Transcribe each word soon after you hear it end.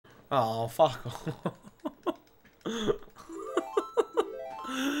Oh, fuck off.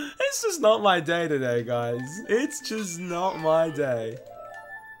 It's just not my day today, guys. It's just not my day.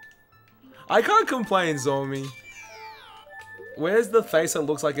 I can't complain, Zomi. Where's the face that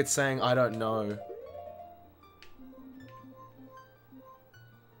looks like it's saying, I don't know?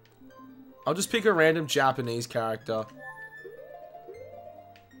 I'll just pick a random Japanese character.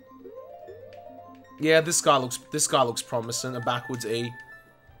 Yeah, this guy looks promising. A backwards E.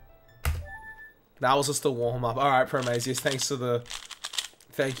 That was just a warm up. Alright, Prometheus, thank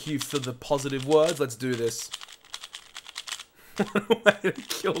you for the positive words. Let's do this. What a way to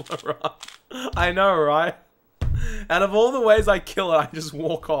kill her up. I know, right? Out of all the ways I kill it, I just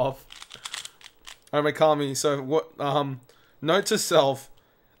walk off. Alright, Mikami, so what, note to self,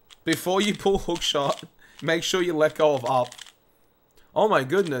 before you pull hookshot, make sure you let go of up. Oh my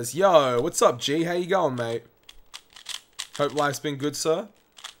goodness, yo, what's up, G? How you going, mate? Hope life's been good, sir?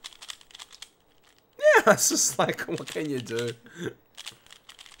 Yeah, it's just like, what can you do?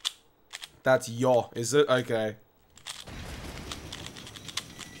 That's yo, is it? Okay.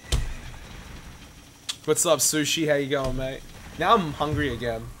 What's up, Sushi? How you going, mate? Now I'm hungry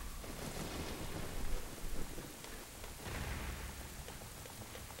again.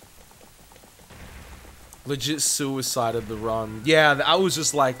 Legit suicided the run. Yeah, I was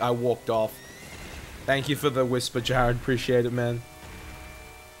just like, I walked off. Thank you for the whisper, Jared. Appreciate it, man.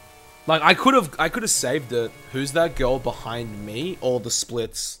 Like, I could have saved it. Who's that girl behind me? Or the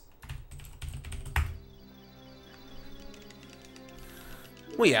splits?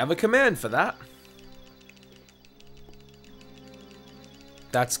 We have a command for that.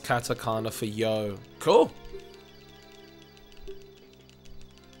 That's katakana for yo. Cool.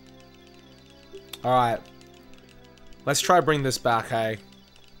 Alright. Let's try bring this back, hey.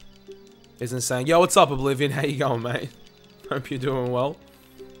 Isn't saying, yo, what's up, Oblivion? How you going, mate? Hope you're doing well.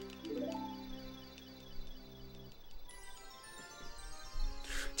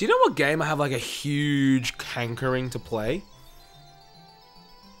 Do you know what game I have like a huge hankering to play?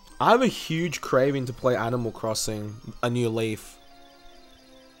 I have a huge craving to play Animal Crossing, A New Leaf.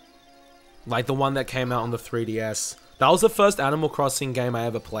 Like the one that came out on the 3DS. That was the first Animal Crossing game I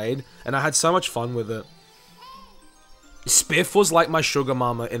ever played, and I had so much fun with it. Spiff was like my sugar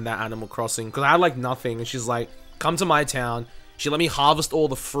mama in that Animal Crossing, because I had like nothing, and she's like, come to my town. She let me harvest all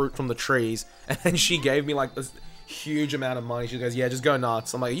the fruit from the trees, and then she gave me like this huge amount of money. She goes, yeah, just go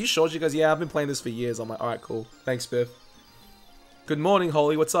nuts. I'm like, are you sure? She goes, yeah, I've been playing this for years. I'm like, alright, cool. Thanks, Spiff. Good morning,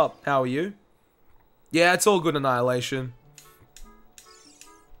 Holly. What's up? How are you? Yeah, it's all good, Annihilation.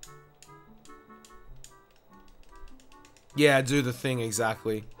 Yeah, do the thing,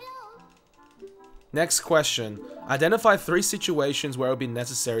 exactly. Next question. Identify 3 situations where it would be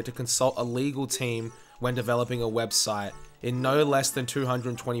necessary to consult a legal team when developing a website in no less than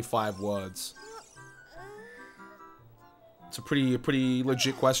 225 words. It's a pretty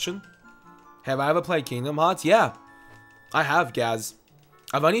legit question. Have I ever played Kingdom Hearts? Yeah, I have, Gaz.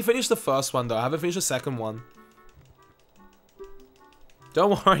 I've only finished the first one, though. I haven't finished the second one.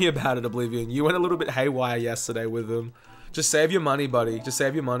 Don't worry about it, Oblivion. You went a little bit haywire yesterday with them. Just save your money, buddy. Just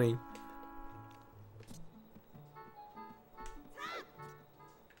save your money.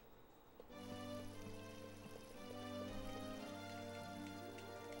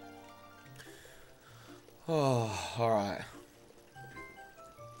 Oh, alright.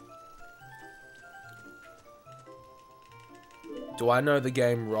 Do I know the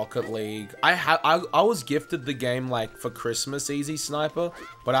game Rocket League? I was gifted the game like for Christmas, Easy Sniper,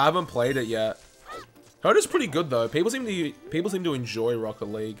 but I haven't played it yet. Heard it's pretty good though. People seem to enjoy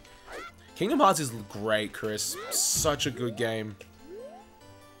Rocket League. Kingdom Hearts is great, Chris. Such a good game.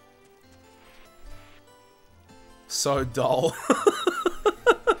 So dull.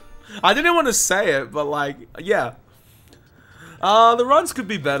 I didn't want to say it, but like, yeah. The runs could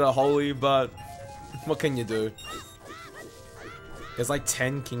be better, Holy, but what can you do? There's like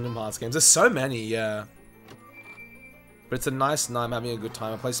 10 Kingdom Hearts games. There's so many, yeah. But it's a nice night. I'm having a good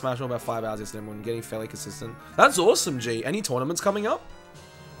time. I played Smash for about 5 hours yesterday morning, getting fairly consistent. That's awesome, G. Any tournaments coming up?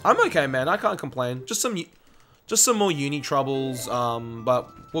 I'm okay, man. I can't complain. Just some more uni troubles,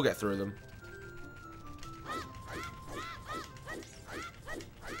 but we'll get through them.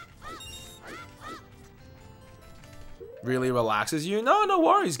 Really relaxes you? No, no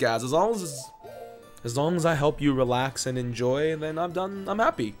worries, guys. As long as I help you relax and enjoy, then I'm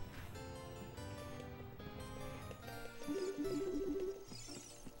happy.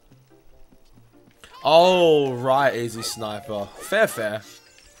 Oh, right, Easy Sniper. Fair, fair.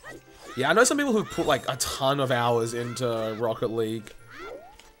 Yeah, I know some people who put like a ton of hours into Rocket League.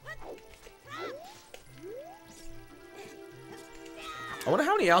 I wonder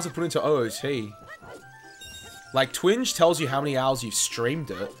how many hours I put into OOT. Like, Twinge tells you how many hours you've streamed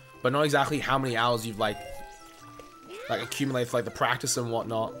it, but not exactly how many hours you've, like accumulated for, like, the practice and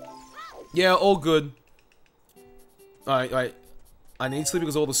whatnot. Yeah, all good. Alright. I need sleep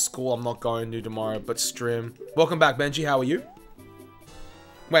because all the school I'm not going to tomorrow, but stream. Welcome back, Benji. How are you?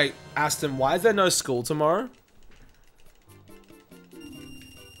 Wait, Aston, why is there no school tomorrow?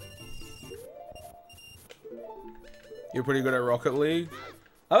 You're pretty good at Rocket League?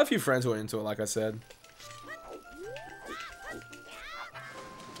 I have a few friends who are into it, like I said.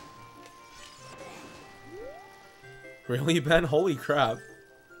 Really, Ben? Holy crap.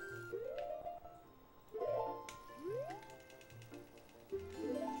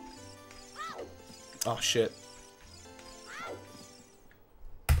 Oh, shit.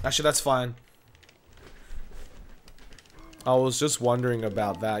 Actually, that's fine. I was just wondering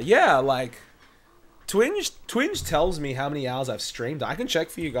about that. Yeah, like... Twinge tells me how many hours I've streamed. I can check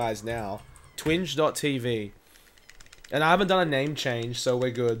for you guys now. Twinge.tv. And I haven't done a name change, so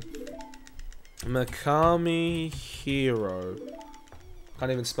we're good. MikamiHero.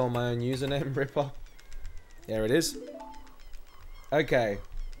 Can't even spell my own username, Ripper. There it is. Okay.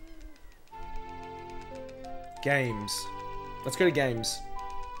 Games. Let's go to games.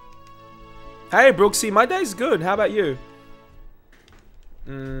 Hey, Brooksy, my day's good. How about you?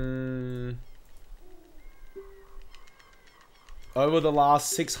 Over the last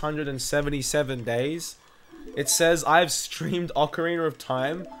 677 days, it says I've streamed Ocarina of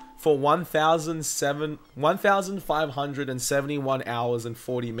Time for 1,571 hours and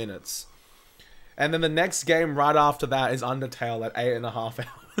 40 minutes. And then the next game right after that is Undertale at 8.5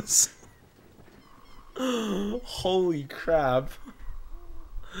 hours. Holy crap.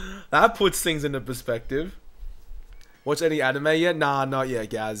 That puts things into perspective. Watch any anime yet? Nah, not yet,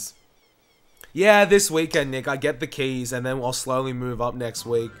 Gaz. Yeah, this weekend, Nick. I get the keys, and then I'll slowly move up next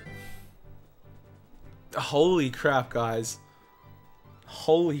week. Holy crap, guys.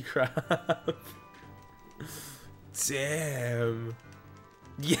 Holy crap. Damn.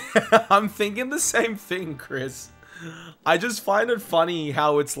 Yeah, I'm thinking the same thing, Chris. I just find it funny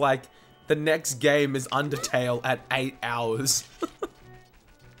how it's like, the next game is Undertale at 8 hours.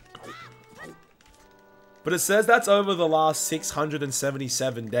 But it says that's over the last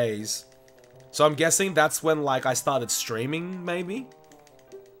 677 days. So I'm guessing that's when, like, I started streaming, maybe?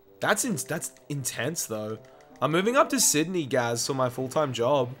 That's intense, though. I'm moving up to Sydney, Gaz, for my full-time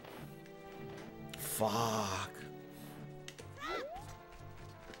job. Fuck.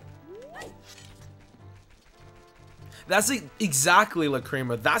 That's exactly,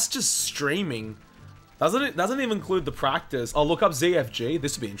 Lacrima. That's just streaming. Doesn't even include the practice. I'll look up ZFG.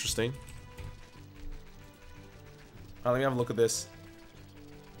 This would be interesting. Alright, let me have a look at this.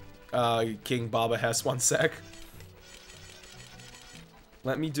 King Baba Hess, one sec.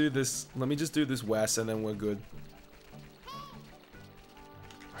 Let me do this. Let me just do this west and then we're good.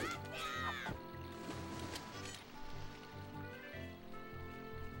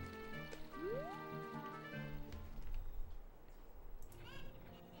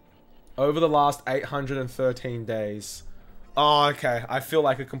 Over the last 813 days. Oh, okay. I feel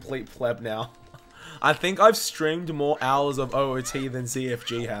like a complete pleb now. I think I've streamed more hours of OOT than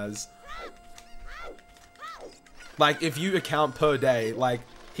ZFG has. Like, if you account per day, like,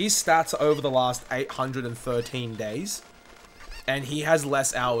 his stats are over the last 813 days. And he has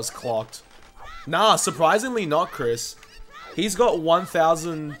less hours clocked. Nah, surprisingly not, Chris. He's got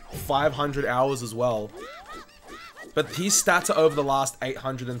 1,500 hours as well. But his stats are over the last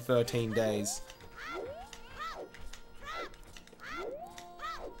 813 days.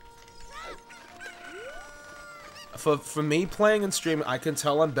 For me playing and streaming, I can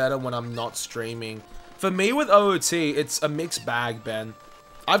tell I'm better when I'm not streaming. For me with OOT, it's a mixed bag, Ben.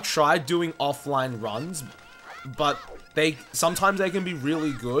 I've tried doing offline runs, but sometimes they can be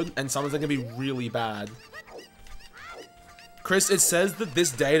really good, and sometimes they can be really bad. Chris, it says that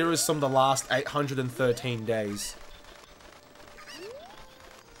this data is from the last 813 days.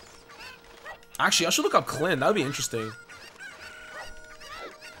 Actually, I should look up Clint. That would be interesting.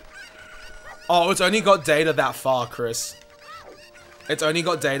 Oh, it's only got data that far, Chris. It's only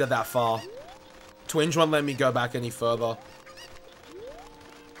got data that far. Twinge won't let me go back any further.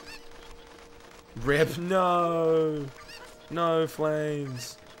 Rip, no. No,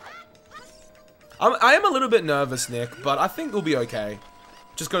 Flames. I am a little bit nervous, Nick, but I think we'll be okay.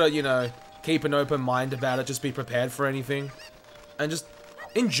 Just gotta, you know, keep an open mind about it. Just be prepared for anything. And just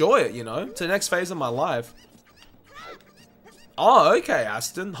enjoy it, you know, to the next phase of my life. Oh, okay,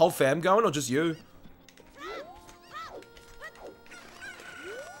 Aston. Whole fam going or just you?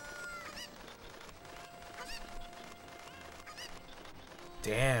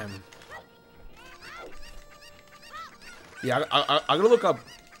 Damn. Yeah, I gotta look up.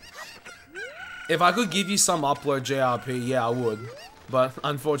 If I could give you some upload JRP, yeah, I would. But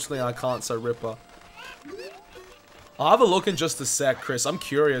unfortunately, I can't, so Ripper. I'll have a look in just a sec, Chris. I'm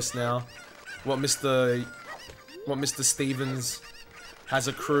curious now what Mr. Stevens has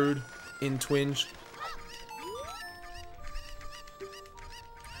accrued in Twinge.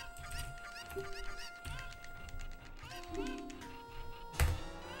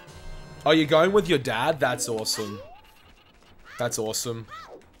 Oh, you're going with your dad? That's awesome. That's awesome.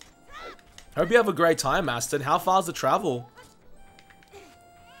 Hope you have a great time, Aston. How far's the travel?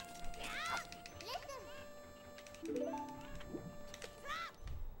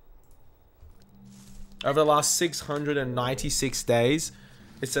 Over the last 696 days,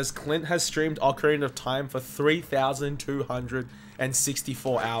 it says Clint has streamed Ocarina of Time for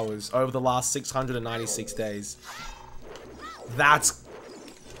 3,264 hours over the last 696 days. That's...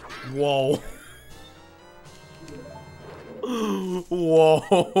 Whoa.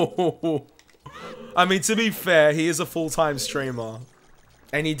 Whoa. I mean, to be fair, he is a full-time streamer.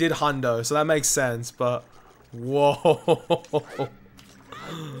 And he did hundo, so that makes sense, but... Whoa.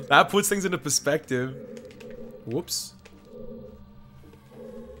 That puts things into perspective. Whoops.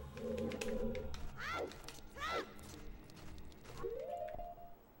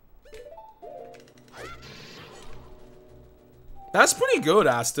 That's pretty good,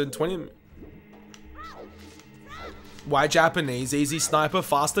 Aston. 20... Why Japanese? Easy sniper,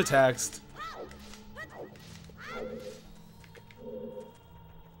 faster text.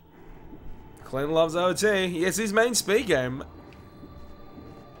 Clint loves OT. Yes, his main speed game.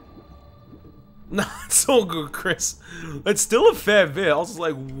 Nah, it's all good, Chris. It's still a fair bit. I was just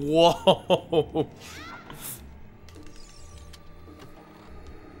like, whoa.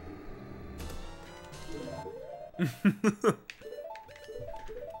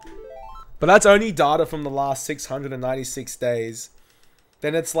 But that's only data from the last 696 days.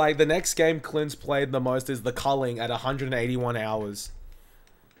 Then it's like the next game Clint's played the most is The Culling at 181 hours.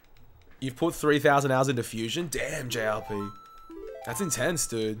 You've put 3,000 hours into Fusion? Damn, JRP. That's intense,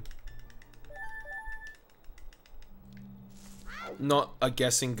 dude. Not a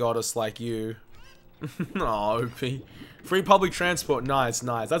guessing goddess like you. Oh, OP. Free public transport. Nice,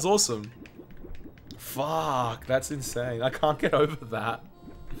 nice. That's awesome. Fuck, that's insane. I can't get over that.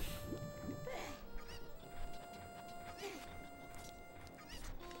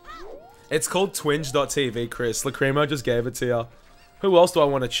 It's called twinge.tv, Chris. Lacrimo just gave it to you. Who else do I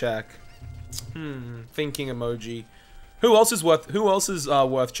want to check? Thinking emoji. Who else is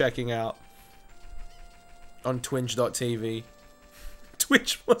worth checking out on twinge.tv?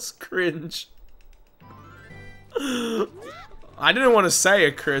 Twitch was cringe. I didn't want to say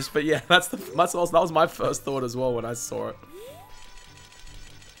it, Chris, but yeah, that was my first thought as well when I saw it.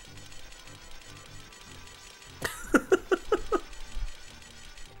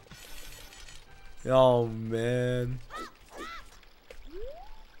 Oh man.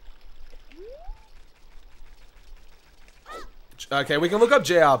 Okay, we can look up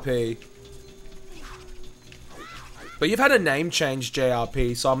JRP. But you've had a name change,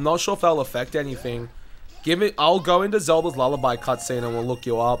 JRP, so I'm not sure if that'll affect anything. I'll go into Zelda's Lullaby cutscene and we'll look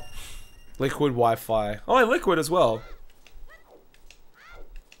you up. Liquid Wi-Fi. Oh, and Liquid as well.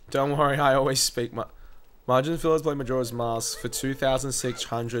 Don't worry, I always speak my... Margin Fillers play Majora's Mask for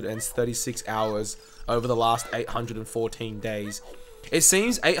 2,636 hours over the last 814 days. It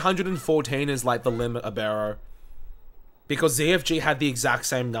seems 814 is like the limit, Abero. Because ZFG had the exact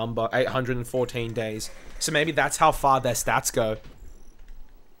same number, 814 days. So maybe that's how far their stats go.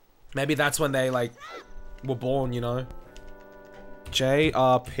 Maybe that's when they, like, were born, you know?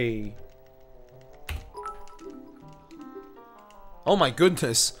 JRP. Oh my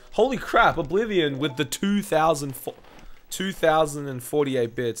goodness. Holy crap, Oblivion with the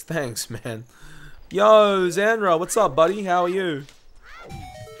 2,048 bits. Thanks, man. Yo, Zanra, what's up, buddy? How are you?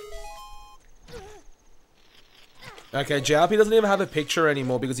 Okay, JRP doesn't even have a picture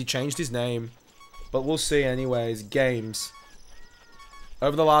anymore because he changed his name. But we'll see anyways. Games.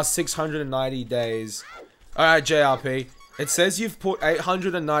 Over the last 690 days. Alright, JRP. It says you've put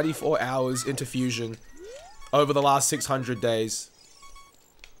 894 hours into Fusion over the last 600 days.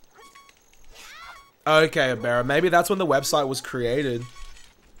 Okay, Abera. Maybe that's when the website was created.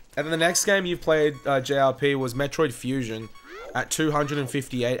 And then the next game you played, JRP, was Metroid Fusion at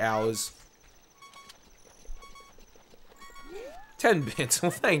 258 hours. 10 bits.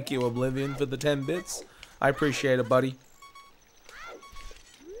 Well, thank you, Oblivion, for the 10 bits. I appreciate it, buddy.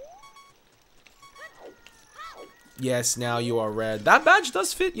 Yes, now you are red. That badge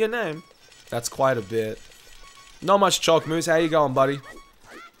does fit your name. That's quite a bit. Not much, Chalk Moose. How you going, buddy?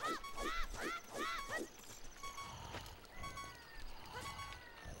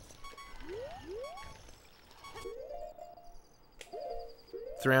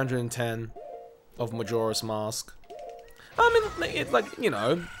 310 of Majora's Mask. I mean, it, like, you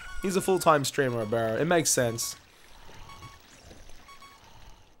know, he's a full-time streamer, bro. It makes sense.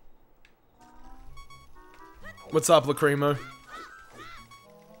 What's up, Lacrimo?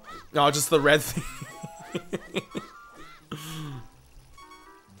 Oh, just the red thing.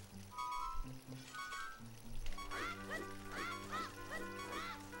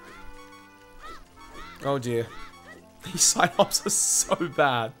 Oh dear. These side-hops are so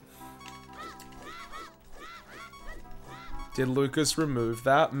bad. Did Lucas remove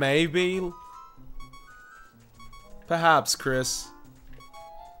that? Maybe? Perhaps, Chris.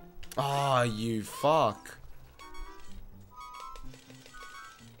 Ah, you fuck.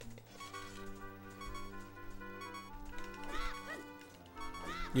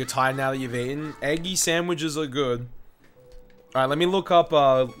 You're tired now that you've eaten? Eggy sandwiches are good. Alright, let me look up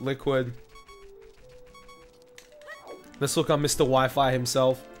Liquid. Let's look up Mr. Wi-Fi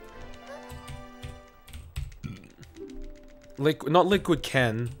himself. Not Liquid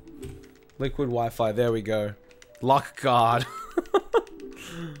Ken. Liquid Wi-Fi, there we go. Luck Guard.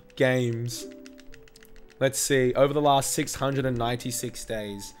 Games. Let's see, over the last 696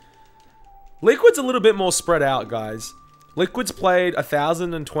 days. Liquid's a little bit more spread out, guys. Liquid's played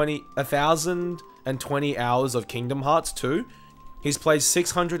 1,020 hours of Kingdom Hearts 2. He's played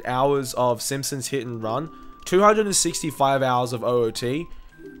 600 hours of Simpsons Hit and Run, 265 hours of OOT,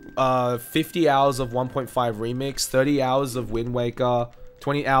 50 hours of 1.5 Remix, 30 hours of Wind Waker,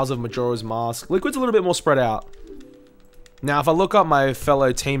 20 hours of Majora's Mask. Liquid's a little bit more spread out. Now, if I look up my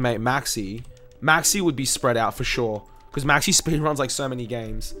fellow teammate Maxi, Maxi would be spread out for sure, because Maxi speedruns like so many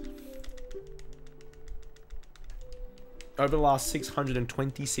games. Over the last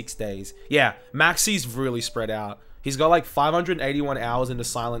 626 days. Yeah, Maxi's really spread out. He's got like 581 hours into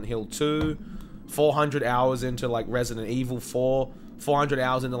Silent Hill 2, 400 hours into like Resident Evil 4, 400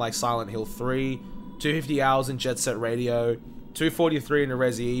 hours into like Silent Hill 3, 250 hours in Jet Set Radio, 243 into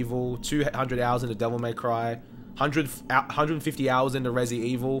Resi Evil, 200 hours into Devil May Cry, 150 hours into Resi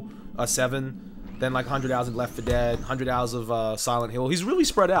Evil 7, then like 100 hours in Left 4 Dead, 100 hours of Silent Hill. He's really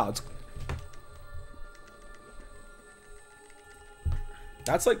spread out.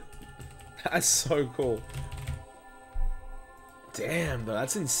 That's like, that's so cool. Damn, though,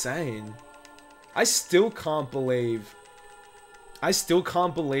 that's insane. I still can't believe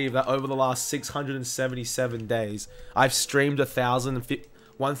that over the last 677 days, I've streamed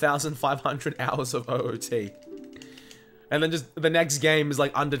 1,500 hours of OOT. And then just the next game is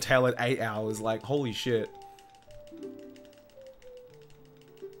like Undertale at 8 hours. Like, holy shit.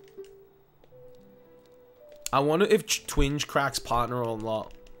 I wonder if Twinge cracks partner or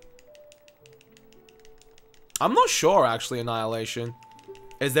not. I'm not sure, actually, Annihilation.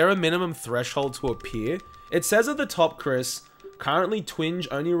 Is there a minimum threshold to appear? It says at the top, Chris, currently Twinge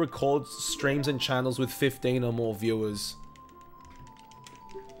only records streams and channels with 15 or more viewers.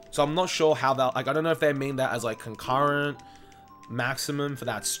 So I'm not sure how that, like, I don't know if they mean that as like concurrent, maximum for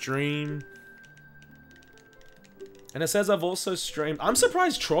that stream. And it says I've also streamed, I'm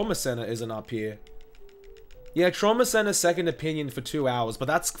surprised Trauma Center isn't up here. Yeah, Trauma Center second opinion for 2 hours, but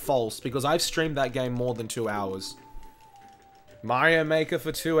that's false because I've streamed that game more than 2 hours. Mario Maker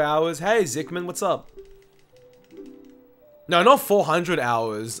for 2 hours. Hey, Zickman, what's up? No, not 400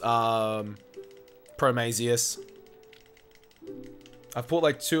 hours, Prometheus. I've put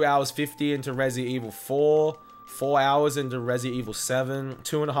like 2 hours 50 into Resi Evil 4, 4 hours into Resi Evil 7,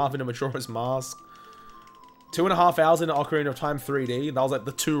 2.5 into Majora's Mask, 2.5 hours into Ocarina of Time 3D. That was like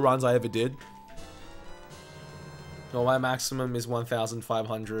the 2 runs I ever did. No, my maximum is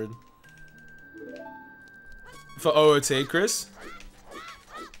 1,500. For OOT, Chris?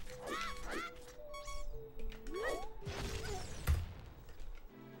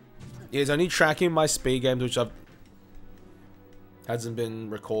 Yeah, he's only tracking my speed games, which hasn't been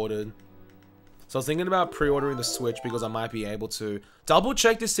recorded. So I was thinking about pre-ordering the Switch because I might be able to. Double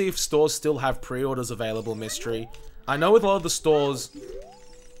check to see if stores still have pre-orders available, Mystery. I know with a lot of the stores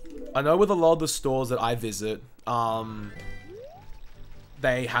that I visit,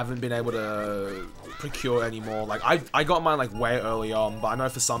 they haven't been able to procure anymore. Like, I got mine like way early on, but I know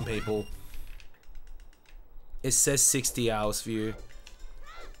for some people it says 60 hours for you.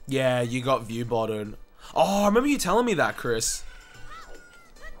 Yeah, you got view botted. Oh, I remember you telling me that, Chris.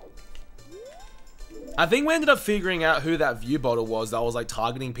 I think we ended up figuring out who that view botter was that was like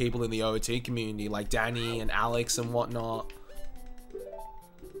targeting people in the OOT community, like Danny and Alex and whatnot.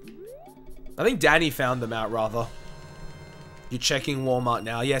 I think Danny found them out, rather. You're checking Walmart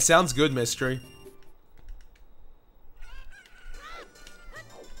now. Yeah, sounds good, Mystery.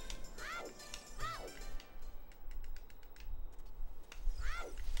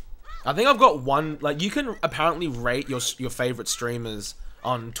 I think I've got one, like, you can apparently rate your favorite streamers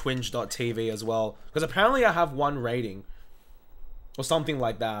on twinge.tv as well. Because apparently I have one rating. Or something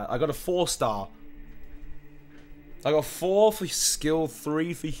like that. I got a 4-star. I got 4 for skill,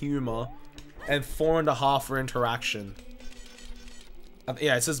 3 for humor, and 4.5 for interaction.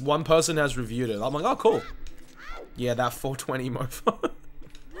 Yeah, it says one person has reviewed it. I'm like, oh, cool. Yeah, that 420 mofo.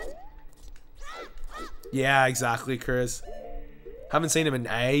 Yeah, exactly, Chris. Haven't seen him in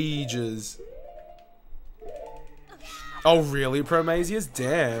ages. Oh, really, Promasius?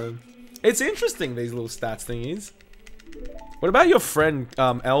 Damn. It's interesting, these little stats thingies. What about your friend,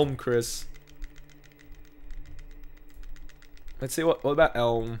 Elm, Chris? Let's see, what about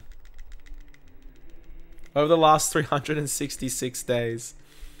Elm? Over the last 366 days.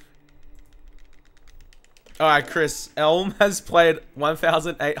 Alright, Chris. Elm has played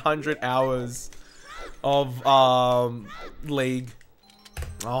 1,800 hours of, League.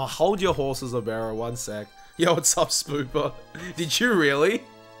 Oh, hold your horses, Obera, one sec. Yo, what's up, Spooper? Did you really?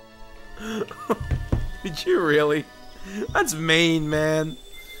 Did you really? That's mean, man.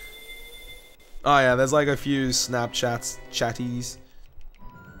 Oh yeah, there's like a few Snapchats, chatties.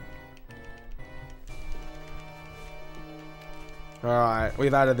 Alright,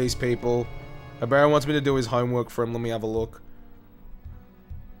 we've added these people. Obera wants me to do his homework for him. Let me have a look.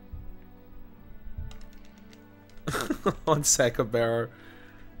 One sec, Obera.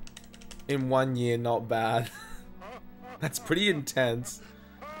 In 1 year, not bad. That's pretty intense.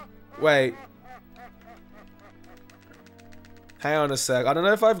 Wait. Hang on a sec. I don't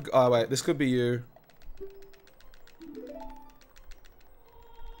know if I've... Oh, wait. This could be you.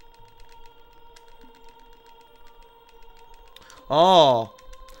 Oh.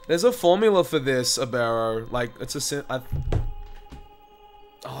 There's a formula for this, Abero. Like, it's a... Oh,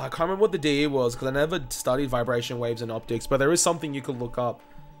 I can't remember what the DE was, because I never studied vibration waves and optics, but there is something you could look up.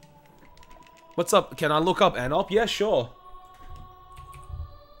 What's up? Can I look up NOP? Yeah, sure.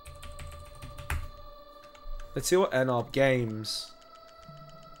 Let's see what NOP games.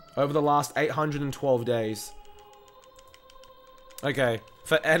 Over the last 812 days. Okay.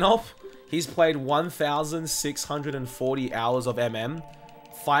 For NOP, he's played 1,640 hours of MM,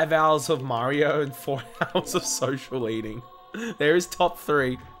 5 hours of Mario, and 4 hours of social eating. There is top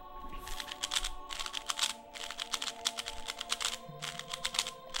 3.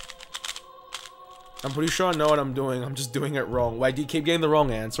 I'm pretty sure I know what I'm doing. I'm just doing it wrong. Wait, do you keep getting the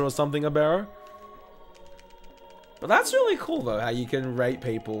wrong answer or something, Abero? But that's really cool, though, how you can rate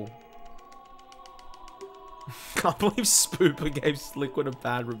people. Can't believe Spooper gave Sliquid a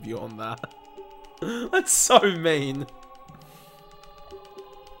bad review on that. That's so mean.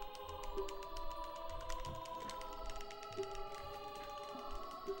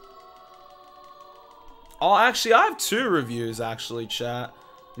 Oh, actually, I have 2 reviews, actually, chat.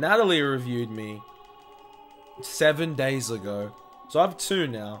 Natalie reviewed me 7 days ago. So I have 2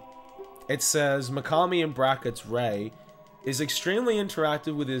 now. It says, Mikami in brackets, Ray, is extremely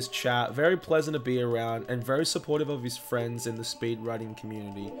interactive with his chat, very pleasant to be around, and very supportive of his friends in the speedrunning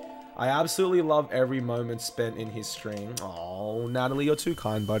community. I absolutely love every moment spent in his stream. Oh, Natalie, you're too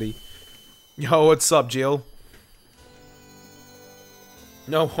kind, buddy. Yo, what's up, Jill?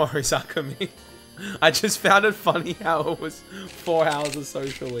 No worries, Akami. I just found it funny how it was 4 hours of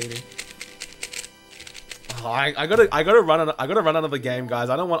social eating. Oh, I gotta run another game, guys.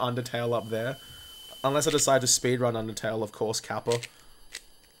 I don't want Undertale up there, unless I decide to speedrun Undertale, of course, Kappa.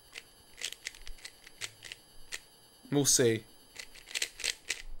 We'll see.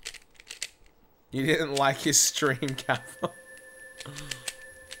 You didn't like his stream, Kappa.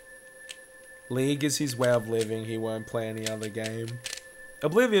 League is his way of living. He won't play any other game.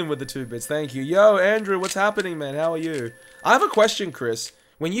 Oblivion with the 2 bits. Thank you. Yo, Andrew, what's happening, man? How are you? I have a question, Chris.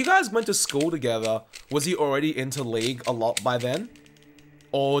 When you guys went to school together, was he already into League a lot by then?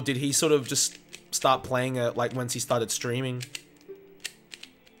 Or did he sort of just start playing it, like, once he started streaming?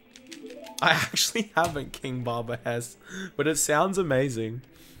 I actually haven't, King Barber Hess, but it sounds amazing.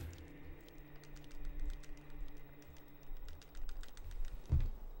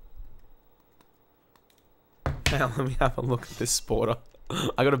 Now, let me have a look at this sporter.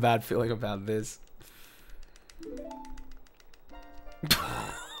 I got a bad feeling about this.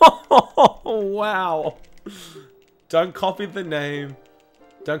 Oh, wow. Don't copy the name.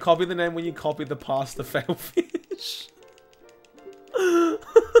 Don't copy the name when you copy the pasta fail fish.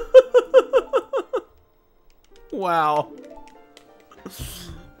 Wow.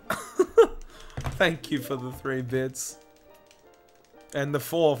 Thank you for the 3 bits. And the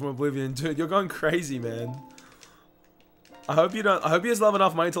 4 from Oblivion. Dude, you're going crazy, man. I hope you don't. I hope you guys have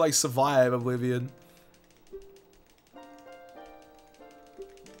enough money to, like, survive Oblivion.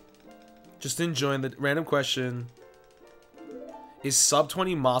 Just enjoying the random question. Is sub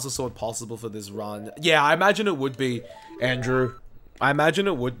 20 Master Sword possible for this run? Yeah, I imagine it would be, Andrew. I imagine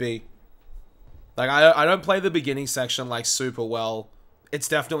it would be. Like, I don't play the beginning section, like, super well. It's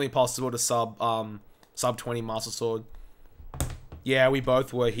definitely possible to sub 20 Master Sword. Yeah, we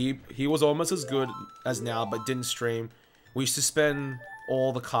both were. He was almost as good as now, but didn't stream. We used to spend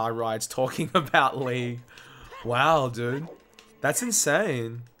all the car rides talking about League. Wow, dude. That's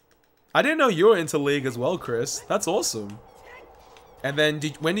insane. I didn't know you were into League as well, Chris. That's awesome. And then,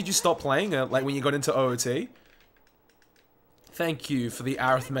 when did you stop playing it? Like, when you got into OOT? Thank you for the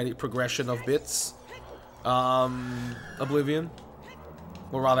arithmetic progression of bits. Oblivion.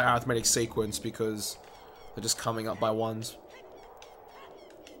 Or rather, arithmetic sequence, because they're just coming up by ones.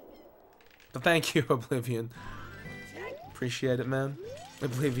 But thank you, Oblivion. Appreciate it, man.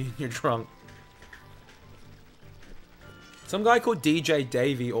 Oblivion, you're drunk. Some guy called DJ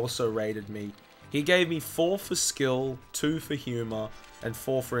Davey also rated me. He gave me 4 for skill, 2 for humor, and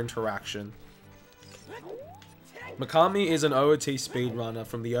 4 for interaction. Mikami is an OOT speedrunner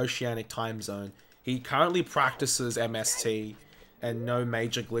from the Oceanic time zone. He currently practices MST, and no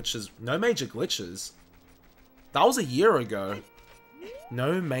major glitches. No major glitches? That was a year ago.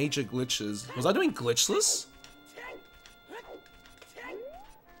 No major glitches. Was I doing glitchless?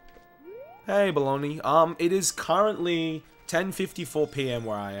 Hey, Baloney. It is currently 10:54 PM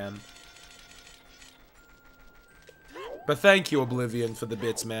where I am. But thank you, Oblivion, for the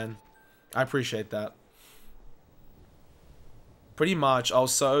bits, man. I appreciate that. Pretty much, I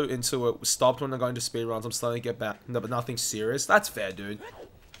was so into it. Stopped when I got into speedruns. I'm starting to get back. No, but nothing serious. That's fair, dude.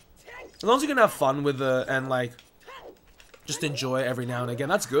 As long as you can have fun with it and, like, just enjoy it every now and again,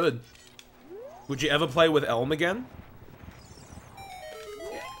 that's good. Would you ever play with Elm again?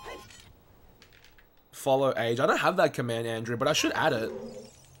 Follow age. I don't have that command, Andrew, but I should add it.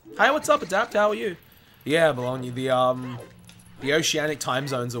 Hey, what's up, Adapt? How are you? Yeah, Bologna. The Oceanic time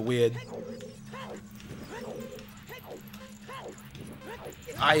zones are weird.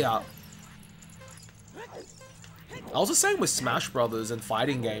 I was the same with Smash Brothers and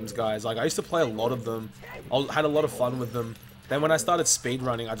fighting games, guys. Like, I used to play a lot of them. I had a lot of fun with them. Then when I started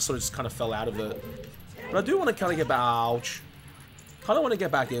speedrunning, I just kind of fell out of it. But I do want to kind of get back... Ouch. Kind of want to get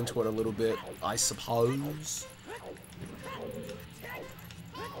back into it a little bit, I suppose.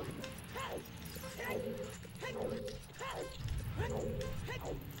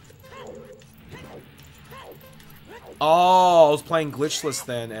 Oh, I was playing glitchless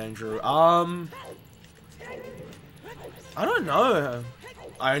then, Andrew. I don't know.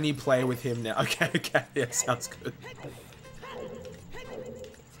 I only play with him now. Okay, okay. Yeah, sounds good.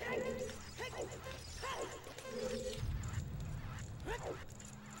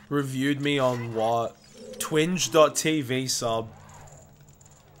 Reviewed me on what? Twinge.tv sub.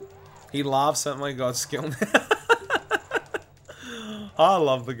 He laughs at my god skill. I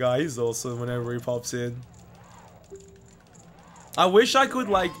love the guy. He's awesome whenever he pops in. I wish I could,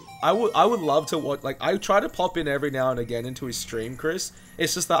 like, I would love to watch, like, I try to pop in every now and again into his stream, Chris.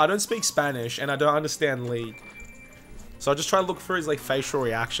 It's just that I don't speak Spanish and I don't understand League. So I just try to look for his, like, facial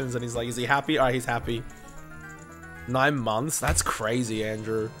reactions and he's like, is he happy? Alright, he's happy. 9 months? That's crazy,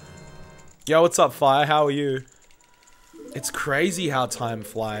 Andrew. Yo, what's up, Fire? How are you? It's crazy how time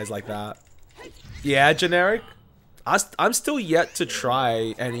flies like that. Yeah, generic? I'm still yet to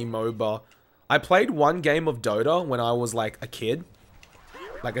try any MOBA. I played one game of Dota when I was, like, a kid.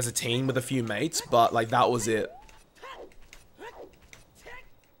 Like, as a teen with a few mates, but, like, that was it.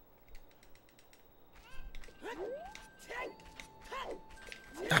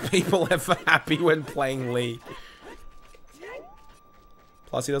 Are people ever happy when playing League?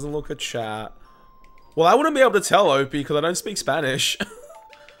 Plus, he doesn't look at chat. Well, I wouldn't be able to tell, Opie, because I don't speak Spanish.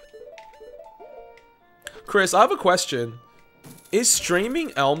 Chris, I have a question. Is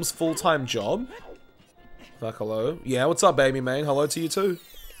streaming Elm's full-time job? Fuck, hello. Yeah, what's up, baby man? Hello to you too.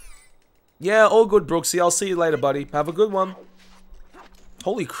 Yeah, all good, Brooksy. I'll see you later, buddy. Have a good one.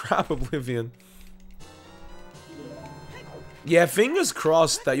 Holy crap, Oblivion. Yeah, fingers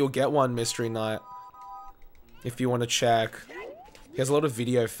crossed that you'll get one, Mystery Knight. If you want to check. He has a lot of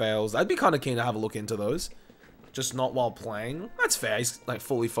video fails. I'd be kind of keen to have a look into those. Just not while playing. That's fair. He's, like,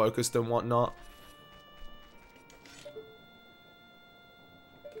 fully focused and whatnot.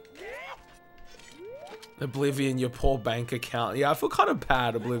 Oblivion, your poor bank account. Yeah, I feel kind of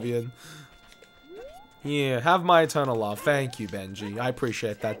bad, Oblivion. Yeah, have my eternal love. Thank you, Benji. I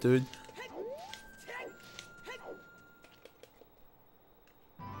appreciate that, dude.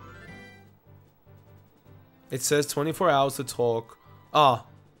 It says 24 hours to talk. Ah.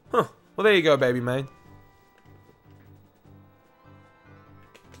 Huh. Well, there you go, baby man.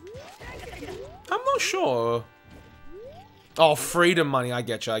 Oh, freedom money. I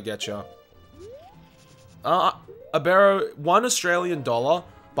get you. I get you. Abero, 1 Australian dollar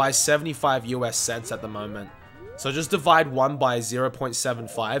buys 75 US cents at the moment. So just divide 1 by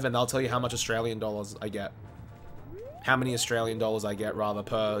 0.75 and they'll tell you how much Australian dollars I get. How many Australian dollars I get, rather,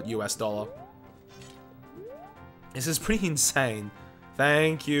 per US dollar. This is pretty insane.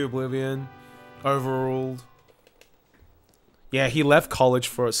 Thank you, Oblivion. Overruled. Yeah, he left college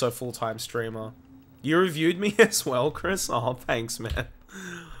for it, so full-time streamer. You reviewed me as well, Chris? Oh, thanks, man.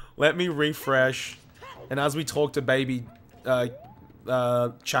 Let me refresh. And as we talk to baby,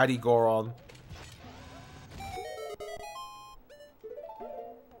 Chatty Goron.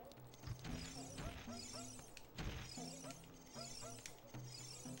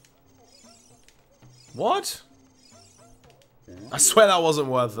 What? I swear that wasn't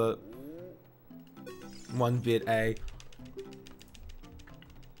worth it. 1 bit A.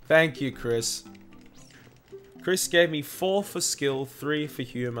 Thank you, Chris. Chris gave me 4 for skill, 3 for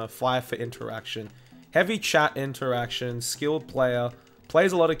humor, 5 for interaction. Heavy chat interaction, skilled player,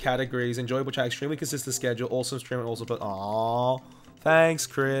 plays a lot of categories, enjoyable chat, extremely consistent schedule, awesome streamer, also but aww. Thanks,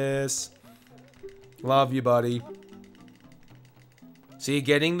 Chris. Love you, buddy. So you're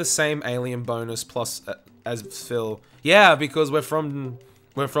getting the same alien bonus plus as Phil. Yeah, because we're from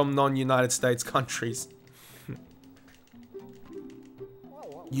non-United States countries.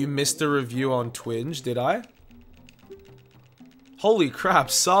 You missed a review on Twitch, did I? Holy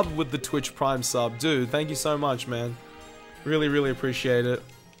crap, sub with the Twitch Prime sub. Dude, thank you so much, man. Really, really appreciate it.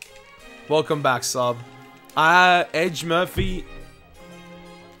 Welcome back, sub. Edge Murphy.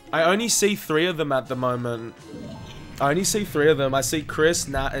 I only see 3 of them at the moment. I only see 3 of them. I see Chris,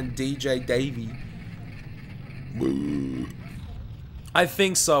 Nat, and DJ Davey. I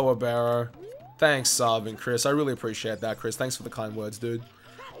think so, Abero. Thanks, Sub and Chris. I really appreciate that, Chris. Thanks for the kind words, dude.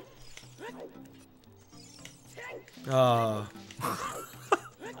 Come on.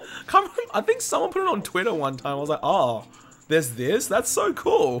 I think someone put it on Twitter one time. I was like, oh, there's this? That's so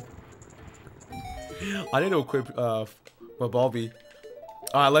cool. I need to equip my Bobby.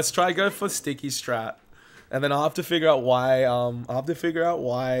 Alright, let's try go for sticky strat. And then I'll have to figure out why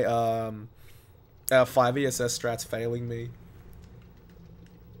 5 ESS strat's failing me.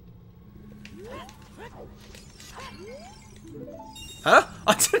 Huh?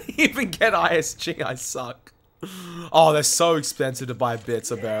 I didn't even get ISG, I suck. Oh, they're so expensive to buy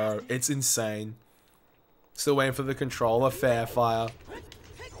bits, Abero. It's insane. Still waiting for the controller, fair fire.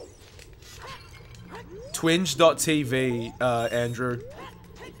 Twinge.tv, Andrew.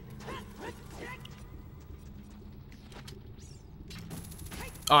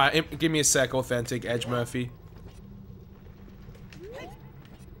 Alright, give me a sec, Authentic Edge Murphy.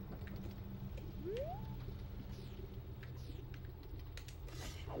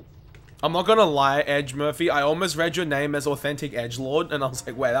 I'm not gonna lie, Edge Murphy. I almost read your name as Authentic Edgelord, and I was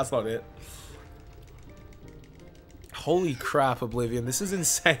like, wait, that's not it. Holy crap, Oblivion. This is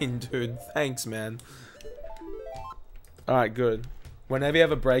insane, dude. Thanks, man. Alright, good. Whenever you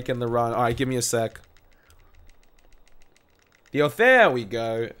have a break in the run. Alright, give me a sec. There we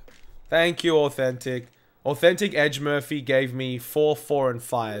go. Thank you, Authentic. Authentic Edge Murphy gave me 4, 4, and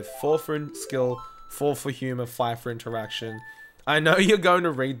 5. 4 for skill, 4 for humor, 5 for interaction. I know you're going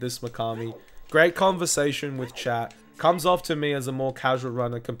to read this, Mikami. Great conversation with chat. Comes off to me as a more casual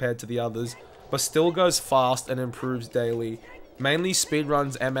runner compared to the others, but still goes fast and improves daily. Mainly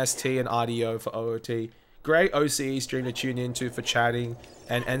speedruns MST and RDO for OOT. Great OCE stream to tune into for chatting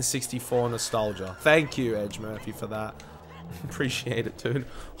and N64 nostalgia. Thank you, Edge Murphy, for that. Appreciate it, dude.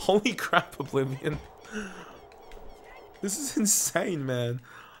 Holy crap, Oblivion. This is insane, man.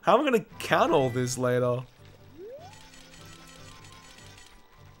 How am I gonna count all this later?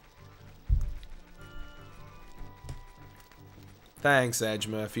 Thanks, Edge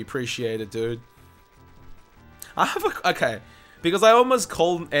Murphy. Appreciate it, dude. I have a... Okay. Because I almost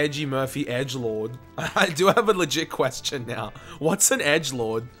called Edgy Murphy Edgelord. I do have a legit question now. What's an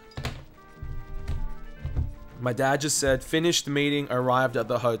Edgelord? My dad just said, finished meeting, arrived at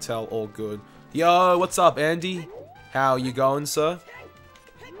the hotel, all good. Yo, what's up, Andy? How you going, sir?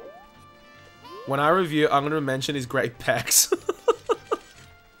 When I review, I'm going to mention his great pecs.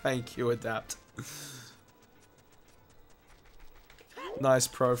 Thank you, Adapt. Nice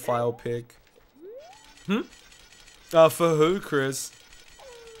profile pic. Hmm? For who, Chris?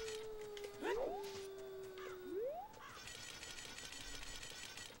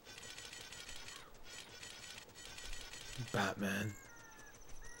 Batman.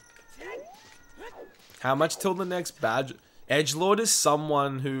 How much till the next badge? Edgelord is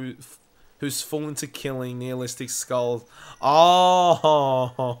someone who's full into killing nihilistic skulls.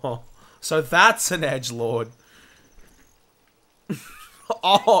 Oh, so that's an Edgelord.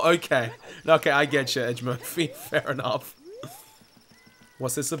 Oh, okay. Okay, I get you, Edge Murphy. Fair enough.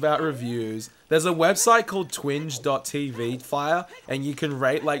 What's this about reviews? There's a website called twinge.tv, Fire, and you can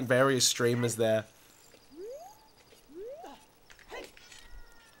rate, like, various streamers there.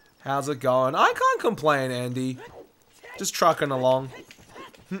 How's it going? I can't complain, Andy. Just trucking along.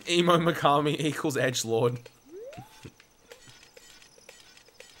 Emo Mikami equals edgelord.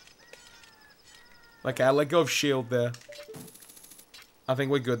 Okay, I let go of shield there. I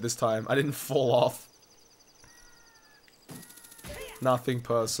think we're good this time. I didn't fall off. Nothing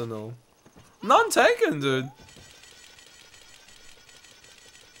personal. None taken, dude.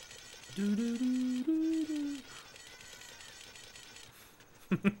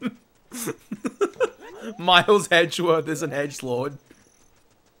 Miles Edgeworth is an edgelord.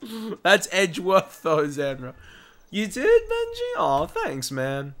 That's Edgeworth though, Zenra. You did, Benji? Oh, thanks,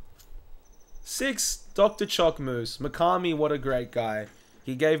 man. 6, Dr. Chockmoose. Mikami, what a great guy.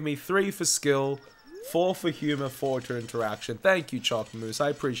 He gave me 3 for skill, 4 for humor, 4 to interaction. Thank you, Chockmoose. I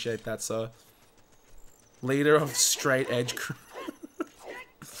appreciate that, sir. Leader of straight edge crew.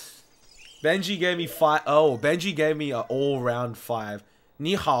 Benji gave me 5. Oh, Benji gave me an all-round 5.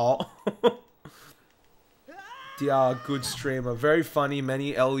 Ni hao. Yeah, good streamer. Very funny,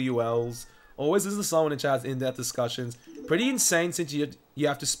 many LULs. Always listen to someone in chat's in-depth discussions. Pretty insane since you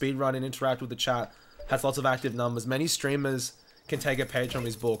have to speedrun and interact with the chat. Has lots of active numbers. Many streamers can take a page from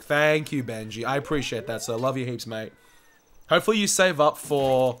his book. Thank you, Benji. I appreciate that, sir. Love you heaps, mate. Hopefully you save up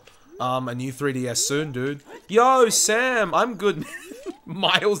for a new 3DS soon, dude. Yo, Sam, I'm good.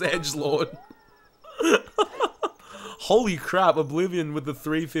 Miles Edgelord. Holy crap, Oblivion with the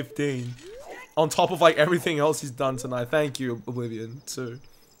 315. On top of, like, everything else he's done tonight. Thank you, Oblivion. 2,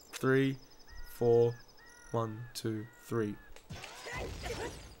 3, 4, 1, 2, 3.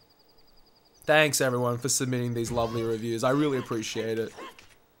 Thanks, everyone, for submitting these lovely reviews. I really appreciate it.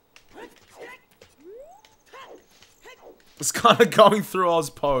 It's kind of going through Oz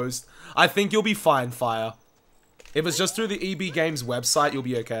post. I think you'll be fine, Fire. If it's just through the EB Games website, you'll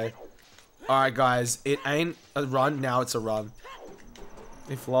be okay. Alright, guys. It ain't a run, now it's a run.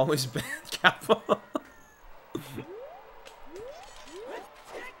 If LOL is bad, Kappa.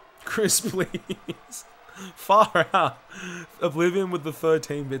 Chris, please. Far out. Oblivion with the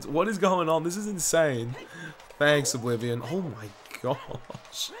 13 bits. What is going on? This is insane. Thanks, Oblivion. Oh my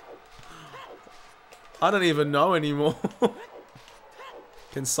gosh. I don't even know anymore.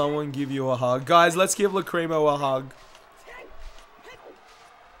 Can someone give you a hug? Guys, let's give Lacrimo a hug.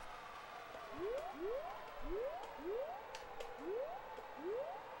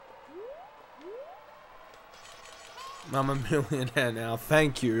 I'm a millionaire now.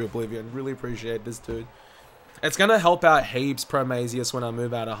 Thank you, Oblivion. Really appreciate this, dude. It's gonna help out heaps, Promasius, when I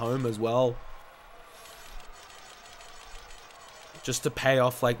move out of home as well. Just to pay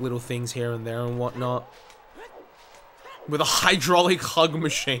off, like, little things here and there and whatnot. With a hydraulic hug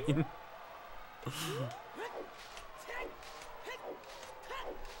machine.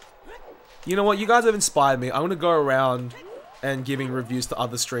 You know what? You guys have inspired me. I'm gonna go around and giving reviews to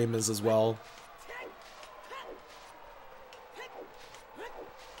other streamers as well.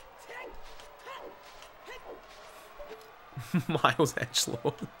 Miles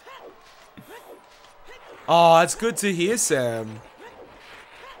Edgelord. Oh, it's good to hear, Sam.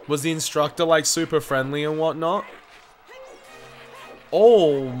 Was the instructor, like, super friendly and whatnot?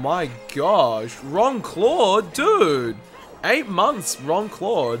 Oh my gosh. Ron Claude, dude. 8 months, Ron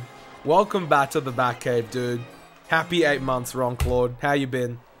Claude. Welcome back to the Batcave, dude. Happy 8 months, Ron Claude. How you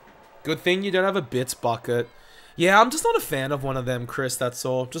been? Good thing you don't have a bits bucket. Yeah, I'm just not a fan of one of them, Chris, that's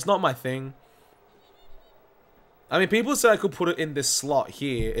all. Just not my thing. I mean, people say I could put it in this slot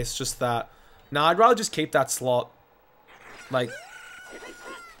here. It's just that... Nah, I'd rather just keep that slot, like,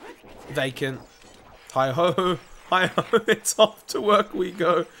 vacant. Hi-ho. Hi-ho. It's off to work we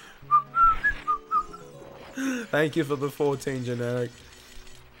go. Thank you for the 14 generic.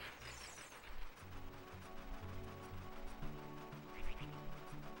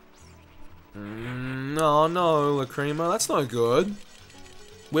 No, no, Lacrimo. That's no good.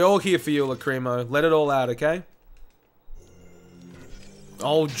 We're all here for you, Lacrimo. Let it all out, okay?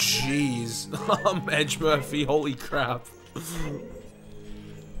 Oh, jeez. Edge Murphy, holy crap.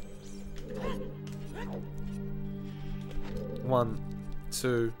 1,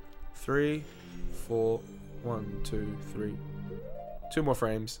 2, 3, 4. 1, 2, 3. 2 more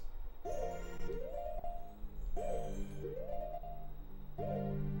frames.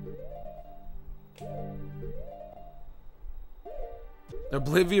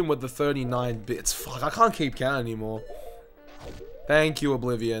 Oblivion with the 39 bits. Fuck, I can't keep count anymore. Thank you,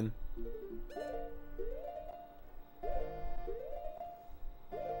 Oblivion.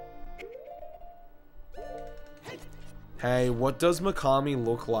 Hey, what does Mikami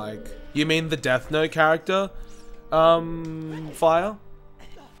look like? You mean the Death Note character? Fire?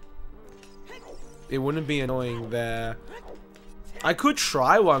 It wouldn't be annoying there. I could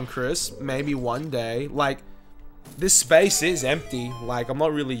try one, Chris. Maybe one day. Like, this space is empty. Like, I'm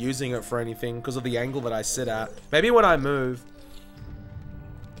not really using it for anything because of the angle that I sit at. Maybe when I move.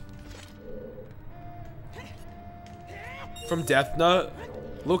 From Death Note?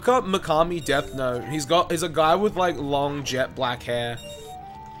 Look up Mikami Death Note. He's a guy with like long jet black hair.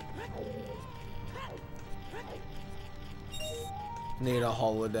 Need a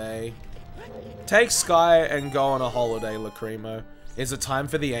holiday. Take Sky and go on a holiday, Lacrimo. Is it time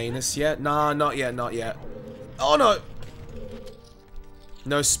for the anus yet? Nah, not yet, not yet. Oh no!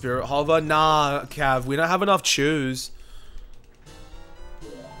 No spirit hover? Nah, Cav, we don't have enough chews.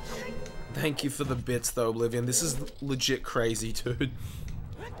 Thank you for the bits though, Oblivion. This is legit crazy, dude.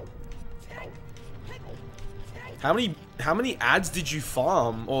 How many ads did you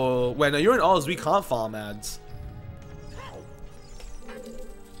farm? Or wait, no, you're in Oz, we can't farm ads.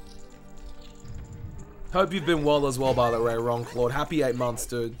 Hope you've been well as well, by the way, Ron Claude. Happy 8 months,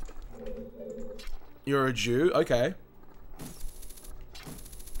 dude. You're a Jew? Okay.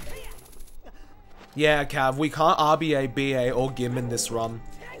 Yeah, Cav, we can't RBA, BA, or GIM in this run.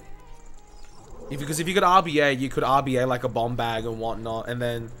 Because if you could RBA, you could RBA like a bomb bag and whatnot, and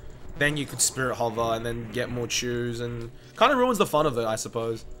then you could spirit hover and then get more chews, and kind of ruins the fun of it, I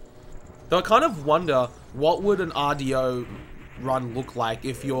suppose. Though I kind of wonder, what would an RDO run look like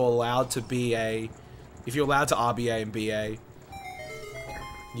if you're allowed to BA, if you're allowed to RBA and BA?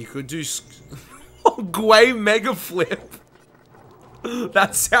 You could do Gwei Mega Flip.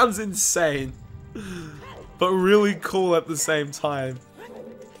 That sounds insane, but really cool at the same time.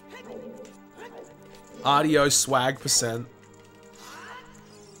 RDO swag %.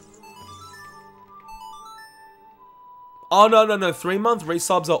 Oh, no, no, no. 3-month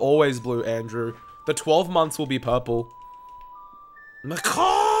resubs are always blue, Andrew. The 12 months will be purple.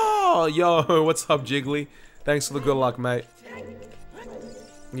 Macaw! Yo, what's up, Jiggly? Thanks for the good luck, mate.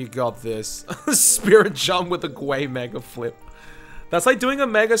 You got this. Spirit jump with a Gwei Mega Flip. That's like doing a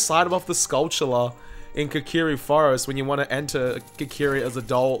Mega Slide off the Sculpture in Kokiri Forest when you want to enter Kokiri as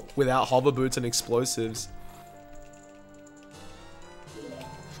adult without hover boots and explosives.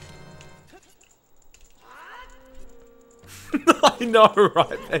 I know,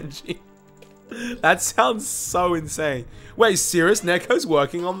 right, Benji? That sounds so insane. Wait, serious? Neko's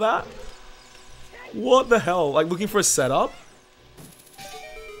working on that? What the hell? Like, looking for a setup?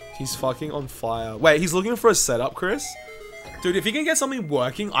 He's fucking on fire. Wait, he's looking for a setup, Chris? Dude, if you can get something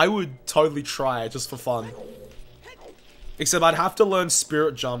working, I would totally try it just for fun. Except I'd have to learn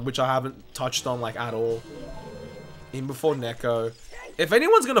Spirit Jump, which I haven't touched on, like, at all. Even before Neko. If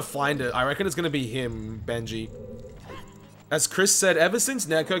anyone's gonna find it, I reckon it's gonna be him, Benji. As Chris said, ever since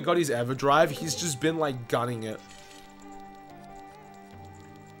Neko got his Everdrive, he's just been, like, gunning it.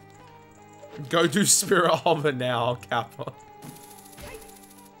 Go do Spirit Hover now, Kappa.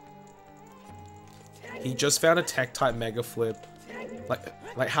 He just found a Tech-type Mega Flip.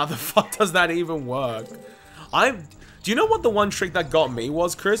 Like, how the fuck does that even work? Do you know what the one trick that got me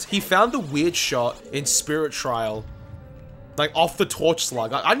was, Chris? He found the weird shot in Spirit Trial. Like, off the Torch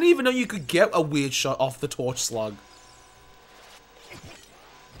Slug. I didn't even know you could get a weird shot off the Torch Slug.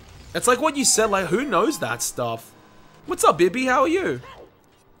 It's like what you said, like, who knows that stuff? What's up, Bibby? How are you?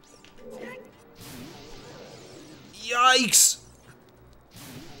 Yikes!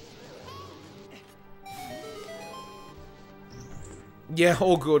 Yeah,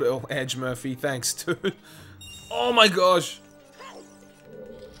 all good, Edge Murphy. Thanks, dude. Oh my gosh.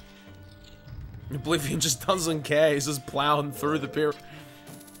 Oblivion just doesn't care. He's just plowing through the period.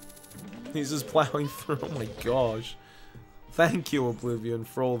 He's just plowing through. Oh my gosh. Thank you, Oblivion,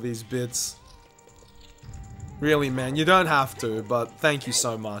 for all these bits. Really, man, you don't have to, but thank you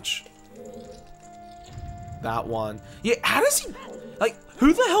so much. That one. Yeah, how does he... Like,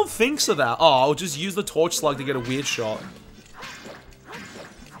 who the hell thinks of that? Oh, I'll just use the Torch Slug to get a weird shot.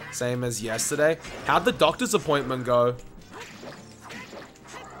 Same as yesterday. How'd the doctor's appointment go?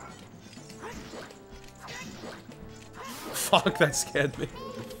 Fuck, that scared me.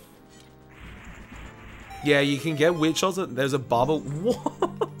 Yeah, you can get weird shots. There's a bubble.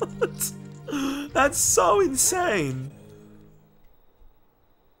 What? That's so insane.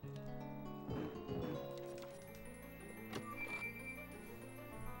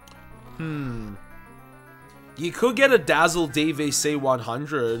 You could get a Dazzle DVC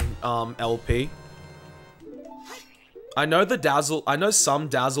 100 LP. I know the Dazzle. I know some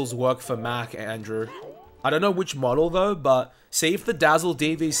Dazzles work for Mac, Andrew. I don't know which model though, but see if the Dazzle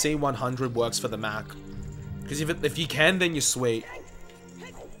DVC 100 works for the Mac. Because if you can, then you're sweet.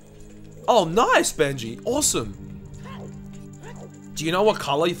 Oh, nice, Benji. Awesome. Do you know what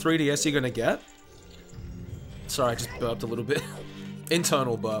color 3DS you're gonna get? Sorry, I just burped a little bit.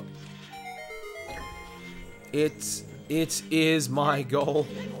 Internal burp. It is my goal.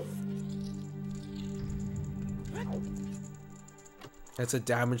 It's a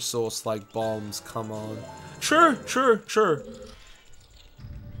damage source like bombs, come on. True.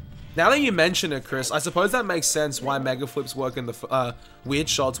 Now that you mention it, Chris, I suppose that makes sense why Mega Flips work in the weird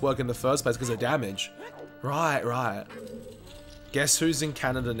shots work in the first place, because of damage. Right. Guess who's in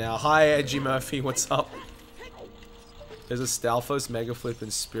Canada now? Hi, Edgy Murphy, what's up? There's a Stalfos Mega Flip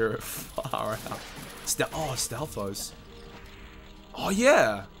in Spirit. Far out. Stalfos. Oh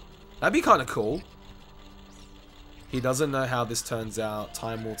yeah, that'd be kind of cool. He doesn't know how this turns out.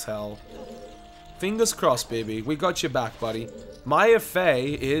 Time will tell. Fingers crossed, baby. We got your back, buddy. Maya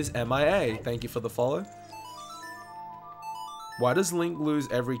Fey is MIA. Thank you for the follow. Why does Link lose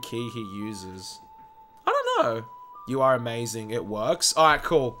every key he uses? I don't know. You are amazing. It works. Alright,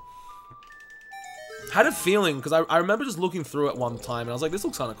 cool. Had a feeling, because I remember just looking through it one time, and I was like, this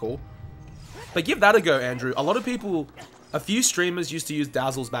looks kind of cool. But give that a go, Andrew. A lot of people, a few streamers used to use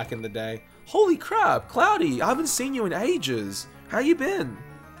Dazzles back in the day. Holy crap, Cloudy, I haven't seen you in ages. How you been?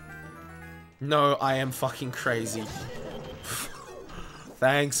 No, I am fucking crazy.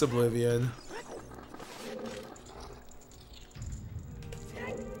 Thanks, Oblivion.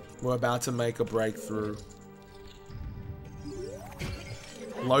 We're about to make a breakthrough.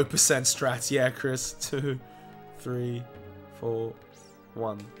 Low percent strats, yeah, Chris. 2, 3, 4,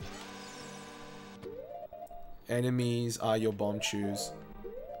 1. Enemies are your bomb chews.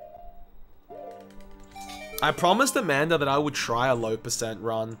 I promised Amanda that I would try a low percent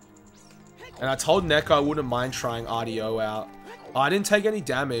run. And I told Neko I wouldn't mind trying RDO out. I didn't take any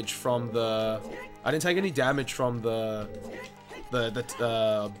damage from the...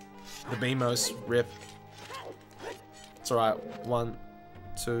 the Beamos rip. It's alright. 1,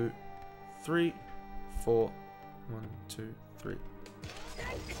 2, 3, 4. 1, 2, 3.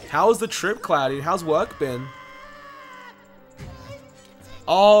 How's the trip, Cloudy? How's work been?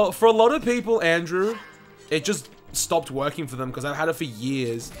 Oh, for a lot of people, Andrew, it just stopped working for them because I've had it for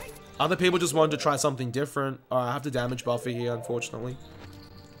years. Other people just wanted to try something different. Alright, I have to damage buffer here, unfortunately.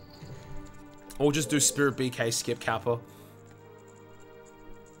 Or just do Spirit BK skip Kappa.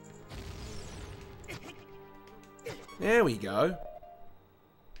 There we go.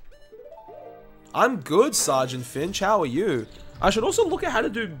 I'm good, Sergeant Finch. How are you? I should also look at how to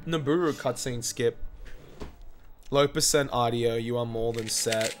do Naburu cutscene skip. Low percent audio, you are more than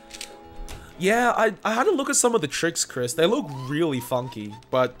set. Yeah, I had to look at some of the tricks, Chris. They look really funky,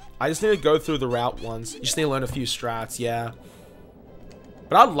 but I just need to go through the route ones. You just need to learn a few strats, yeah.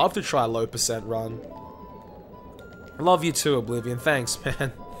 But I'd love to try a low percent run. I love you too, Oblivion. Thanks,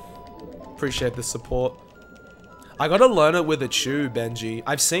 man. Appreciate the support. I gotta learn it with a chew, Benji.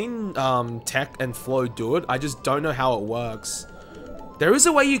 I've seen Tech and Flo do it. I just don't know how it works. There is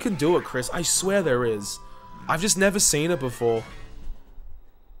a way you can do it, Chris. I swear there is. I've just never seen it before.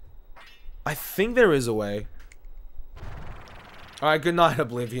 I think there is a way. Alright, good night,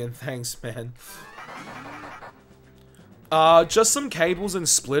 Oblivion. Thanks, man. Just some cables and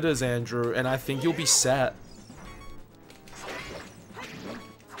splitters, Andrew, and I think you'll be set.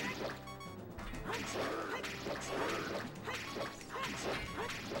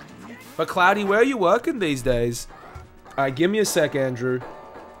 But Cloudy, where are you working these days? Alright, give me a sec, Andrew.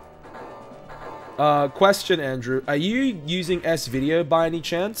 Question, Andrew. Are you using S-Video by any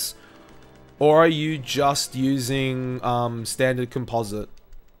chance? Or are you just using, standard composite?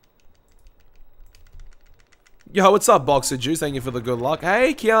 Yo, what's up, Boxer Juice? Thank you for the good luck.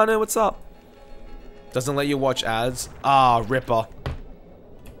 Hey, Keanu, what's up? Doesn't let you watch ads? Ah, Ripper.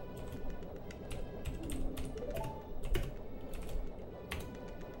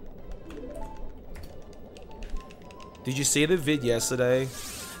 Did you see the vid yesterday?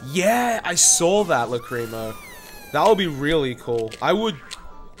 Yeah, I saw that, Lacrimo. That would be really cool.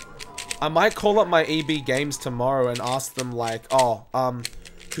 I might call up my EB Games tomorrow and ask them, like, oh,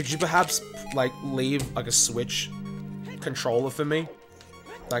 could you perhaps, like, leave, like, a Switch controller for me?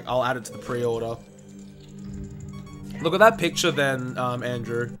 Like, I'll add it to the pre-order. Look at that picture then,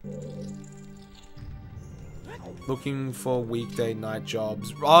 Andrew. Looking for weekday night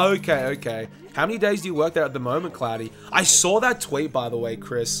jobs. Okay, okay. How many days do you work there at the moment, Cloudy? I saw that tweet, by the way,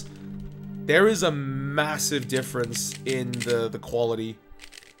 Chris. There is a massive difference in the quality.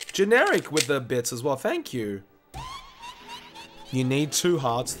 Generic with the bits as well. Thank you. You need 2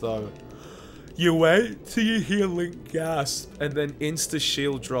 hearts, though. You wait till you hear Link gasp, and then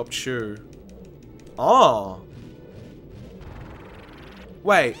insta-shield drop chew. Oh.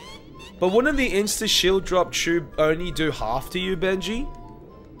 Wait. But wouldn't the insta shield drop tube only do half to you, Benji?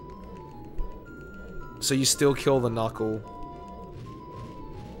 So you still kill the knuckle.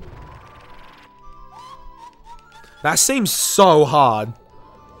 That seems so hard.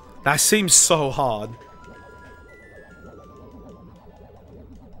 That seems so hard.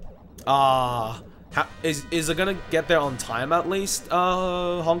 Is it gonna get there on time at least,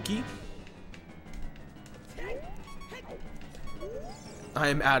 Honky? I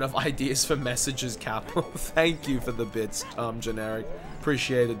am out of ideas for messages, Cap. Thank you for the bits, Generic.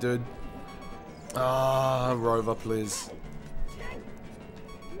 Appreciate it, dude. Rover, please.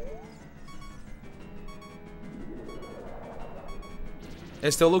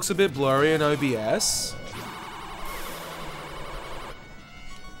 It still looks a bit blurry in OBS.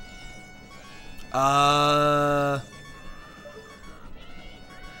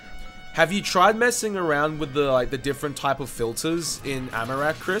 Have you tried messing around with the different type of filters in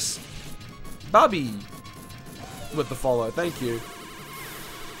Amarak, Chris? Bobby with the follow, thank you.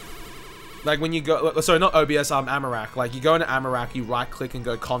 Like when you go, sorry, not OBS, Amarak. Like you go into Amarak, you right click and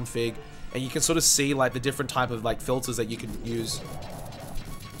go config, and you can sort of see like the different type of like filters that you can use.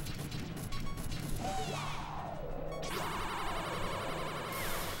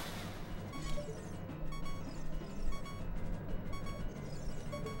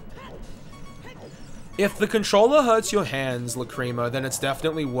 If the controller hurts your hands, Lacrimo, then it's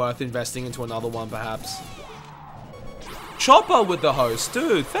definitely worth investing into another one, perhaps. Chopper with the host.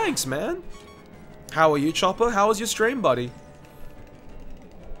 Dude, thanks, man. How are you, Chopper? How was your stream, buddy?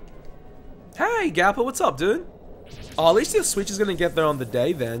 Hey, Gapper, what's up, dude? Oh, at least your Switch is gonna get there on the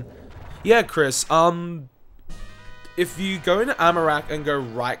day, then. Yeah, Chris, if you go into Amarak and go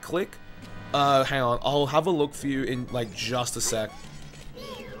right-click, hang on, I'll have a look for you in, like, just a sec.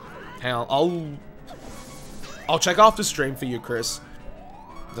 Hang on, I'll check after stream for you, Chris.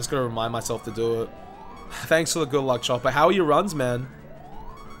 Just gotta remind myself to do it. Thanks for the good luck, Chopper. How are your runs, man?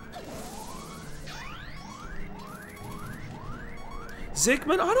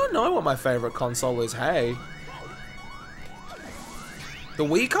 Zickman, I don't know what my favorite console is, hey. The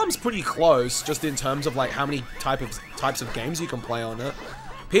Wii comes pretty close, just in terms of like how many types of games you can play on it.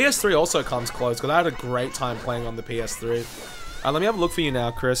 PS3 also comes close, because I had a great time playing on the PS3. Let me have a look for you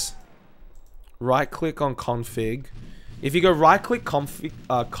now, Chris. Right click on config. If you go right click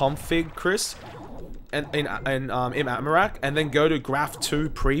config, Chris, and in Amarak, and then go to graph 2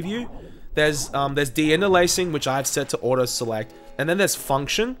 preview, there's deinterlacing, which I've set to auto select, and then there's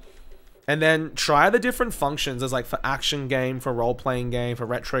function, and then try the different functions. There's like for action game, for role playing game, for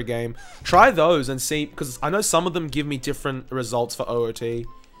retro game. Try those and see, because I know some of them give me different results for OOT.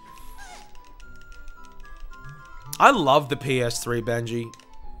 I love the PS3, Benji.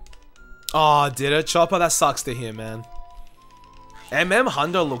 Oh, did it, Chopper? That sucks to hear, man.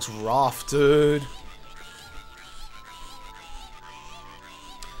 Hundo looks rough, dude.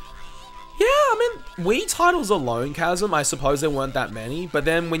 Yeah, I mean, Wii titles alone, Chasm, I suppose there weren't that many, but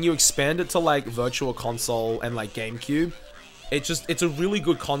then when you expand it to, like, Virtual Console and, like, GameCube, it's a really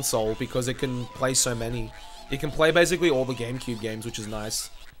good console because it can play so many. It can play basically all the GameCube games, which is nice.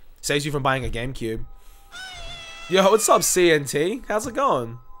 Saves you from buying a GameCube. Yo, what's up, CNT? How's it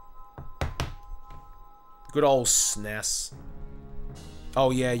going? Good old SNES.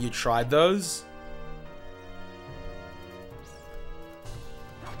 Oh yeah, you tried those?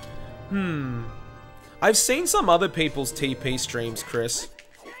 I've seen some other people's TP streams, Chris.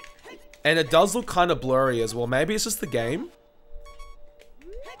 And it does look kind of blurry as well. Maybe it's just the game?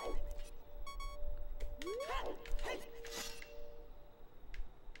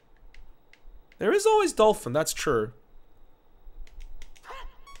 There is always Dolphin, that's true.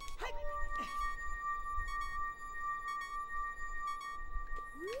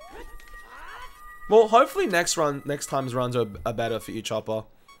 Well, hopefully next time's runs are better for you, Chopper.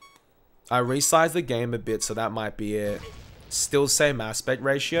 I resized the game a bit, so that might be it. Still same aspect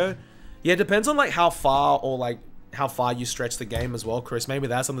ratio. Yeah, it depends on like how far or like how far you stretch the game as well, Chris. Maybe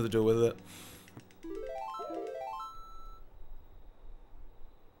that has something to do with it.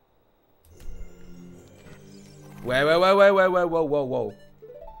 Wait, whoa.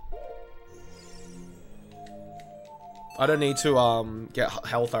 I don't need to get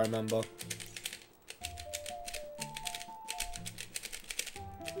health, I remember.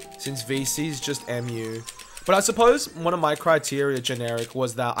 Since VC's just MU. But I suppose one of my criteria, Generic,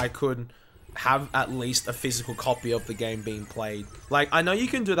 was that I could have at least a physical copy of the game being played. Like, I know you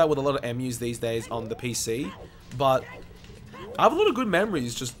can do that with a lot of MUs these days on the PC, but I have a lot of good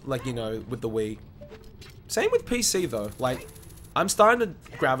memories just, like, you know, with the Wii. Same with PC, though. Like, I'm starting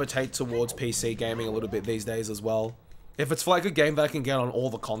to gravitate towards PC gaming a little bit these days as well. If it's for like a game that I can get on all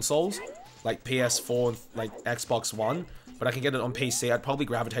the consoles, like PS4 and like Xbox One, but I can get it on PC, I'd probably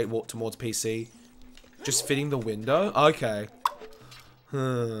gravitate towards PC. Just fitting the window? Okay.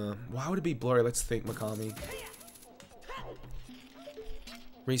 Why would it be blurry? Let's think, Mikami.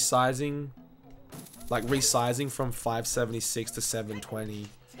 Resizing. Like resizing from 576 to 720.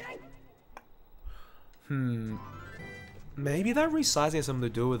 Maybe that resizing has something to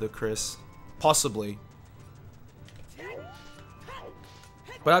do with it, Chris. Possibly.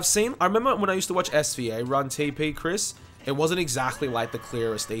 But I remember when I used to watch SVA run TP, Chris, it wasn't exactly like the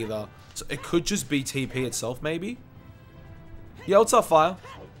clearest either. So it could just be TP itself, maybe? Yeah, what's up, Fire?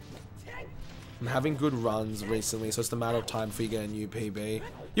 I'm having good runs recently, so it's a matter of time for you get a new PB.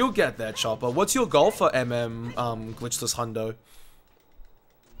 You'll get there, Chopper. What's your goal for Glitchless Hundo?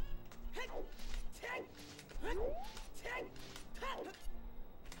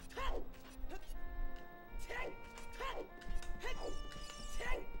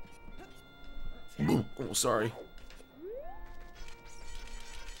 Oh, sorry.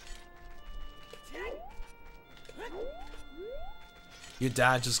 Your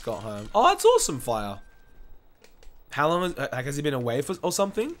dad just got home. Oh, that's awesome, Fire. How long has he been away for or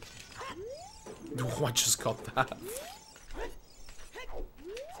something? Oh, I just got that.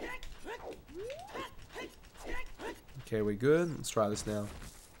 Okay, we're good. Let's try this now.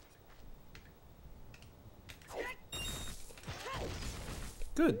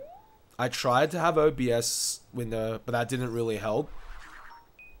 Good. I tried to have OBS window, but that didn't really help.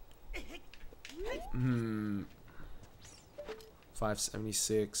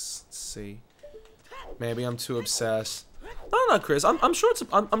 576. Let's see. Maybe I'm too obsessed. No, Chris. I'm sure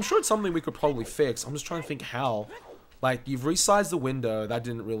it's something we could probably fix. I'm just trying to think how. Like, you've resized the window. That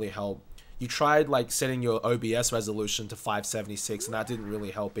didn't really help. You tried like setting your OBS resolution to 576, and that didn't really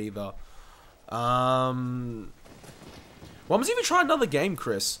help either. What happens if you try another game,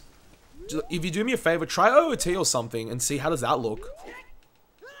 Chris? If you do me a favor, try OOT or something and see how does that look.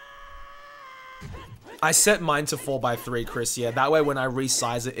 I set mine to 4:3, Chris, yeah. That way when I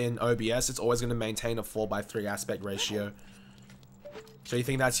resize it in OBS, it's always going to maintain a 4:3 aspect ratio. So you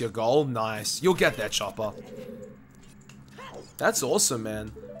think that's your goal? Nice. You'll get there, Chopper. That's awesome, man.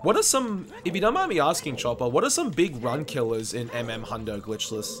 What are some, if you don't mind me asking, Chopper, what are some big run killers in Hundo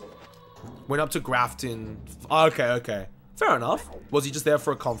Glitchless? Went up to Grafton. Oh, okay. Fair enough. Was he just there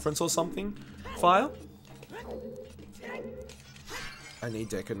for a conference or something? Fire? I need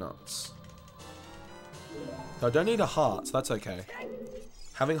Decker Nuts. I don't need a heart, so that's okay.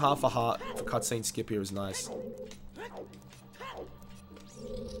 Having half a heart for cutscene skip here is nice.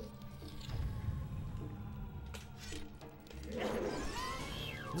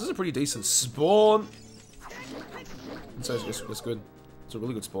 This is a pretty decent spawn. So it's good. It's a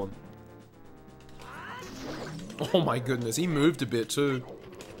really good spawn. Oh my goodness, he moved a bit too.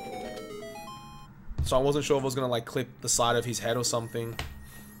 So I wasn't sure if I was gonna like clip the side of his head or something.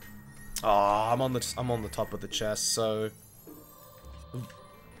 Oh, I'm on the top of the chest, so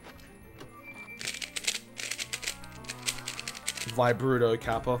Vibruto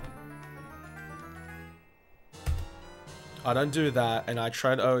Kappa. I don't do that, and I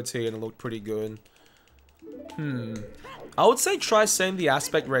tried OOT and it looked pretty good. I would say try setting the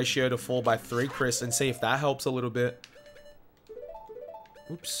aspect ratio to 4:3, Chris, and see if that helps a little bit.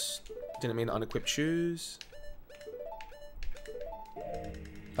 Oops. Didn't mean to unequip shoes.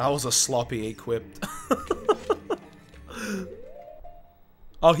 That was a sloppy equipped.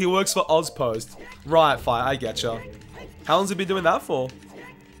 Oh, he works for Ozpost. Right, fine, I getcha. How long's he been doing that for?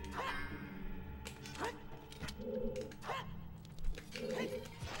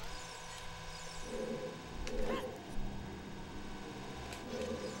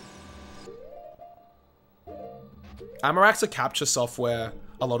 Amarak's a capture software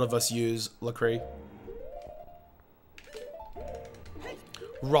a lot of us use, Lacree.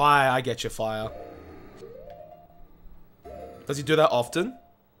 Right, I get your Fire. Does he do that often?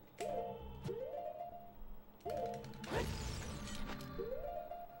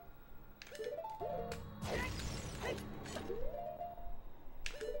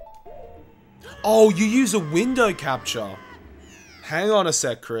 Oh, you use a window capture. Hang on a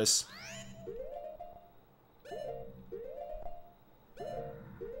sec, Chris.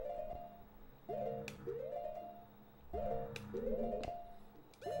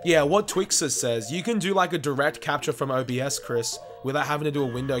 Yeah, what Twixer says, you can do like a direct capture from OBS, Chris, without having to do a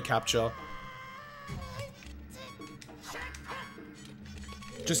window capture.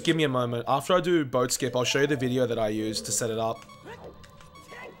 Just give me a moment. After I do boat skip, I'll show you the video that I used to set it up.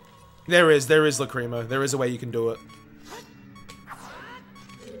 There is Lacrimo. There is a way you can do it.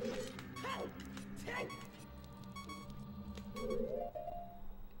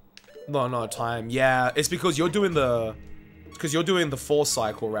 No, no time. Yeah, it's because you're doing the... Because you're doing the 4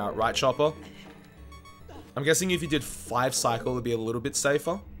 cycle route, right, Chopper? I'm guessing if you did 5 cycle, it'd be a little bit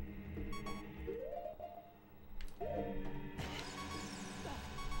safer.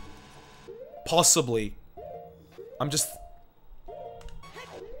 Possibly. I'm just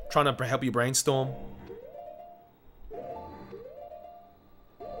trying to help you brainstorm.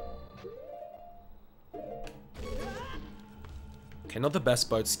 Okay, not the best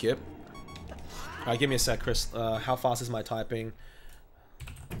boat skip. Alright, give me a sec, Chris. How fast is my typing?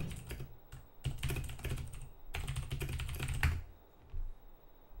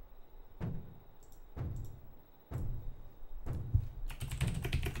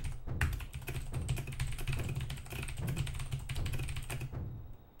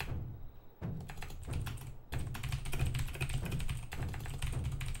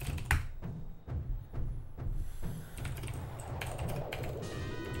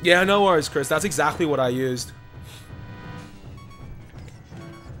 Yeah, no worries, Chris. That's exactly what I used.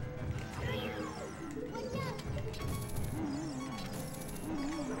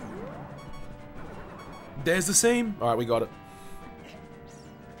 There's the seam. Alright, we got it.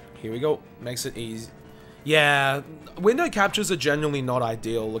 Here we go. Makes it easy. Yeah, window captures are generally not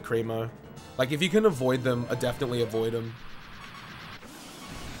ideal, Lacrimo. Like, if you can avoid them, definitely avoid them.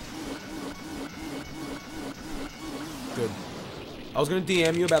 Good. I was gonna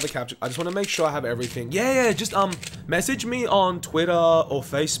DM you about the capture. I just want to make sure I have everything. Yeah, just message me on Twitter or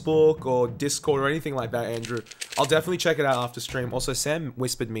Facebook or Discord or anything like that, Andrew. I'll definitely check it out after stream. Also, Sam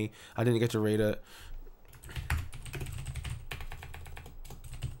whispered me. I didn't get to read it.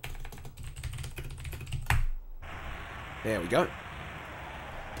 There we go.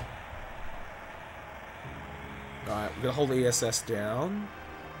 Alright, we're gonna hold the ESS down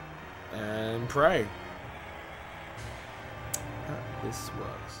and pray. This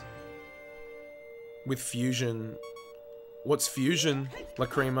works. With fusion. What's fusion,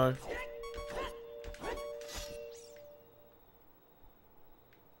 Lacrimo?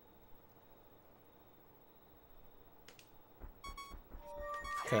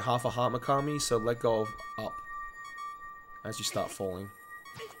 Okay, half a heart, Mikami, so let go of up as you start falling.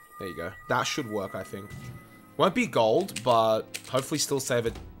 There you go. That should work, I think. Won't be gold, but hopefully still save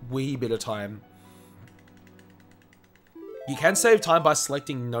a wee bit of time. You can save time by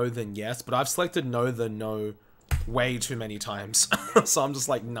selecting no then yes, but I've selected no then no way too many times. So I'm just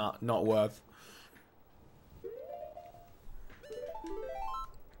like, nah, not worth.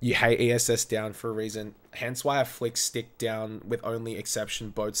 You hate ESS down for a reason. Hence why I flick stick down with only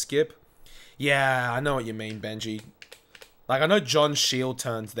exception boat skip. Yeah, I know what you mean, Benji. Like, I know John's shield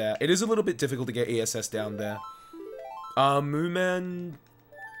turns there. It is a little bit difficult to get ESS down there. Mooman...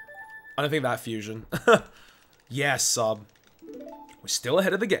 I don't think that fusion. Yes, sub. We're still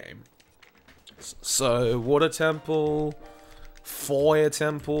ahead of the game. So, Water Temple, Fire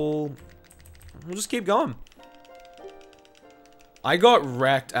Temple. We'll just keep going. I got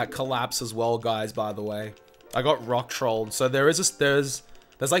wrecked at Collapse as well, guys, by the way. I got rock trolled. So there's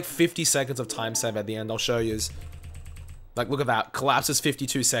like 50 seconds of time save at the end. I'll show you. Like, look at that. Collapse is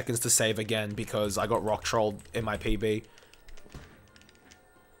 52 seconds to save again because I got rock trolled in my PB.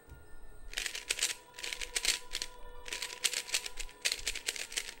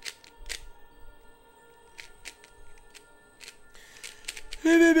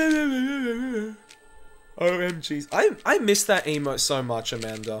 OMGs. I miss that emote so much,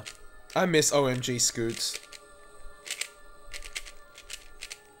 Amanda. I miss OMG Scoots.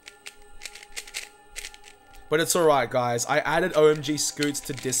 But it's alright, guys. I added OMG Scoots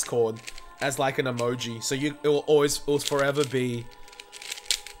to Discord as like an emoji. So it will forever be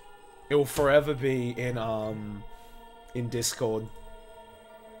in Discord.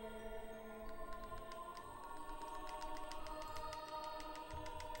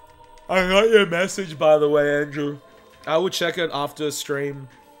 I got your message, by the way, Andrew. I will check it after stream.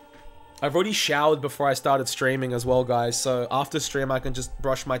 I've already showered before I started streaming as well, guys. So after stream, I can just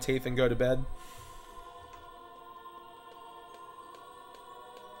brush my teeth and go to bed.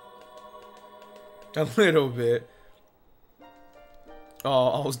 A little bit. Oh,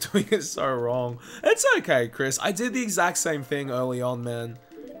 I was doing it so wrong. It's okay, Chris. I did the exact same thing early on, man.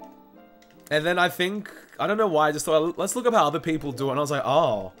 And then I don't know why, I just thought, let's look up how other people do it. And I was like,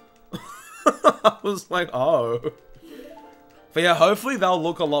 oh. I was like, oh. But yeah, hopefully they'll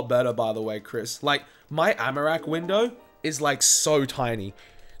look a lot better, by the way, Chris. Like, my Amarak window is like so tiny.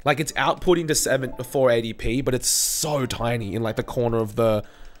 Like, it's outputting to 480p, but it's so tiny in like the corner of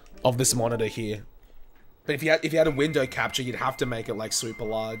this monitor here. But if you had a window capture, you'd have to make it like super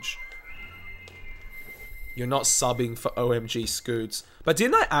large. You're not subbing for OMG Scoots. But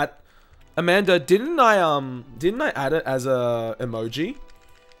didn't I add... Amanda, didn't I add it as a emoji?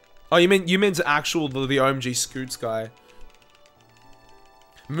 Oh, you mean the actual, the OMG Scoots guy.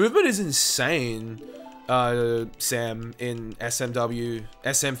 Movement is insane, Sam, in SMW,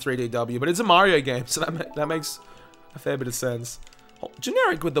 SM3DW, but it's a Mario game, so that makes a fair bit of sense. Oh,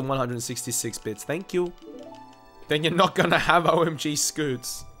 generic with the 166 bits, thank you. Then you're not gonna have OMG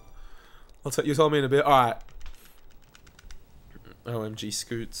Scoots. You told me in a bit, alright. OMG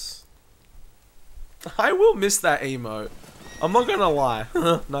Scoots. I will miss that emote. I'm not gonna lie.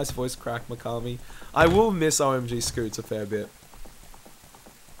 Nice voice crack, Mikami. I will miss OMG Scoots a fair bit.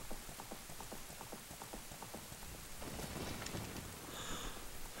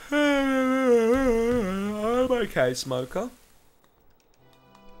 I'm okay, Smoker.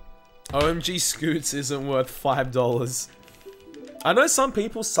 OMG Scoots isn't worth $5. I know some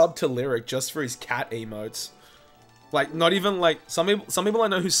people sub to Lyric just for his cat emotes. Like, not even like, some people I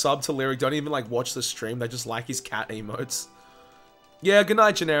know who sub to Lyric don't even like watch the stream, they just like his cat emotes. Yeah, good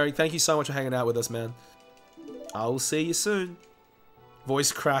night, Generic. Thank you so much for hanging out with us, man. I will see you soon.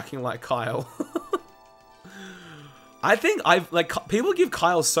 Voice cracking like Kyle. I think people give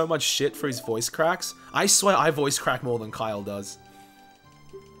Kyle so much shit for his voice cracks. I swear I voice crack more than Kyle does.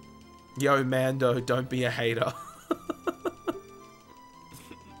 Yo, Mando, don't be a hater.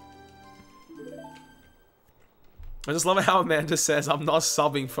 I just love how Amanda says, I'm not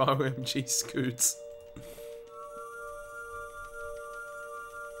subbing for OMG Scoots.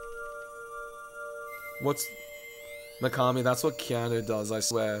 What's... Mikami, that's what Keanu does, I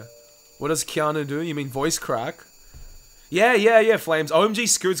swear. What does Keanu do? You mean voice crack? Yeah, Flames. OMG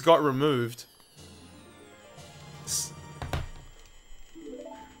Scoots got removed.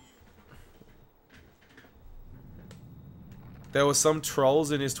 There were some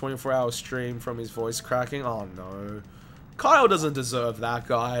trolls in his 24-hour stream from his voice cracking. Oh no. Kyle doesn't deserve that,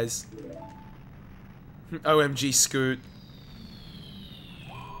 guys. OMG Scoot.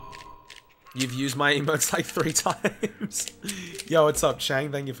 You've used my emotes like 3 times. Yo, what's up,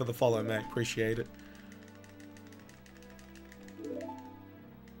 Chang? Thank you for the follow, mate. Appreciate it.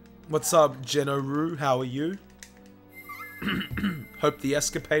 What's up, Genoru? How are you? Hope the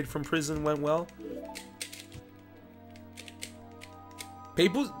escapade from prison went well.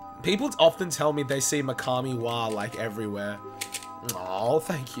 People often tell me they see Mikami Wa like everywhere. Oh,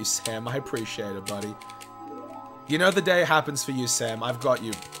 thank you, Sam. I appreciate it, buddy. You know the day happens for you, Sam. I've got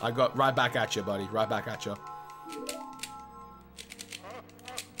you. I got right back at you, buddy. Right back at you.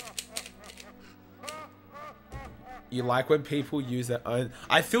 You like when people use their own...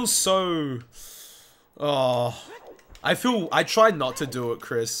 I feel so... Oh... I try not to do it,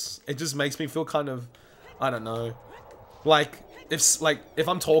 Chris. It just makes me feel kind of... I don't know. Like, if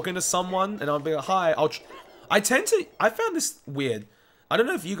I'm talking to someone and I'll be like, hi, I found this weird. I don't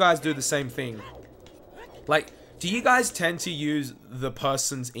know if you guys do the same thing. Like, do you guys tend to use the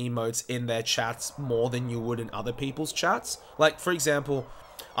person's emotes in their chats more than you would in other people's chats? Like, for example,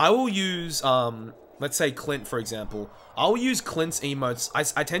 I will use, let's say Clint, for example. I'll use Clint's emotes.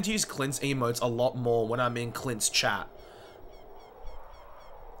 I tend to use Clint's emotes a lot more when I'm in Clint's chat.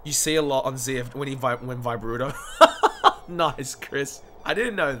 You see a lot on ZF when Vibruto. Nice, Chris. I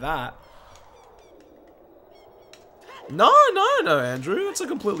didn't know that. No, Andrew. That's a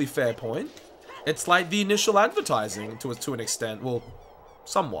completely fair point. It's like the initial advertising to an extent. Well,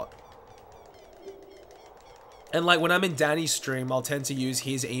 somewhat. And like when I'm in Danny's stream, I'll tend to use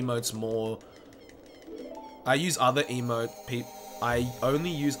his emotes more. I use other I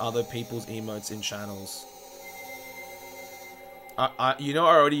only use other people's emotes in channels. You know,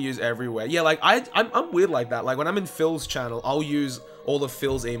 I already use everywhere. Yeah, like I'm weird like that. Like when I'm in Phil's channel, I'll use all of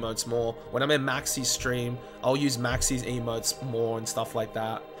Phil's emotes more. When I'm in Maxi's stream, I'll use Maxi's emotes more and stuff like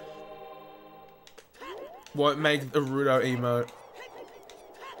that. Won't make a Rudo emote.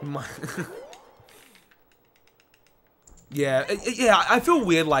 Yeah, I feel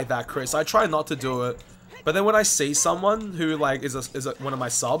weird like that, Chris. I try not to do it. But then when I see someone who like is one of my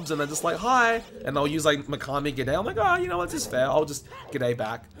subs and they're just like, hi, and they'll use like Mikami G'day, I'm like, oh, you know what, this is fair. I'll just G'day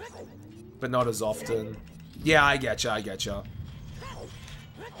back. But not as often. Yeah, I get ya.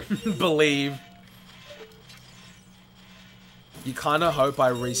 Believe. You kind of hope I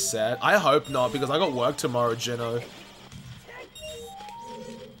reset. I hope not, because I got work tomorrow, Gino.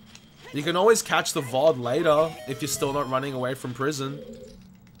 You can always catch the VOD later if you're still not running away from prison.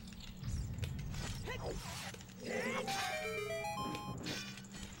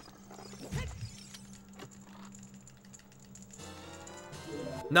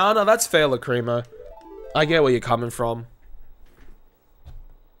 No, that's fair, Lacrima. I get where you're coming from.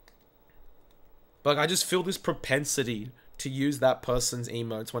 But like, I just feel this propensity to use that person's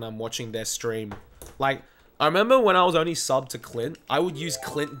emotes when I'm watching their stream. Like, I remember when I was only subbed to Clint, I would use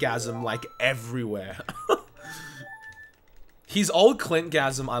Clintgasm like everywhere. His old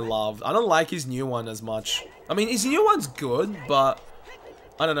Clintgasm I loved. I don't like his new one as much. I mean, his new one's good, but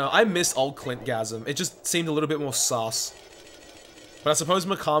I don't know. I miss old Clintgasm. It just seemed a little bit more sus. But I suppose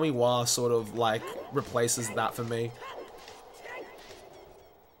MikamiHero sort of like replaces that for me.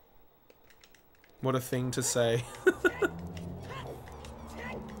 What a thing to say.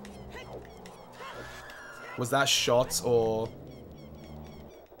 Was that shots or...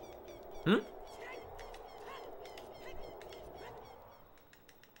 Hmm?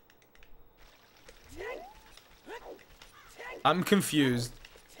 I'm confused.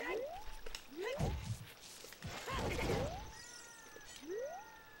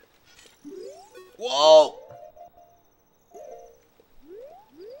 Whoa!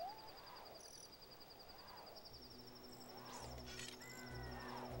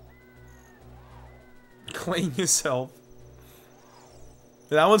 Clean yourself.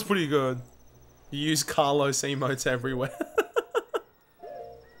 That one's pretty good. You use Carlos emotes everywhere.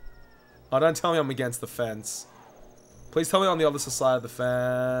 Oh, don't tell me I'm against the fence. Please tell me on the other side of the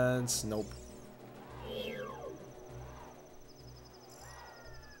fence. Nope.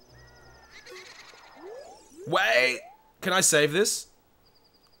 Wait! Can I save this?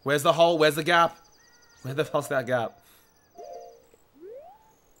 Where's the hole? Where's the gap? Where the hell's that gap?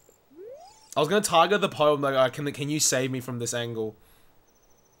 I was gonna target the pole, like, can you save me from this angle?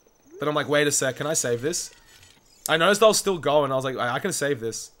 But I'm like, wait a sec, can I save this? I noticed I was still going, I was like, I can save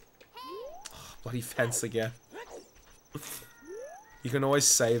this. Oh, bloody fence again. You can always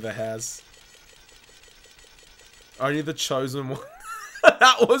save a has. Only the chosen one.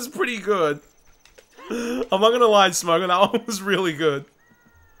 That was pretty good. I'm not gonna lie, Smoker, that one was really good.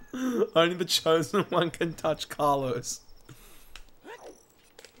 Only the chosen one can touch Carlos.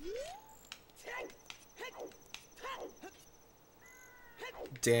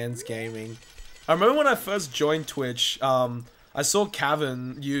 Dan's Gaming. I remember when I first joined Twitch, I saw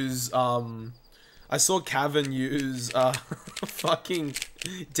Kevin use, fucking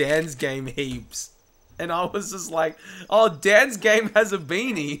Dan's Game heaps. And I was just like, oh, Dan's Game has a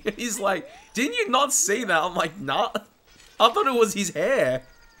beanie. And he's like, didn't you not see that? I'm like, nah. I thought it was his hair.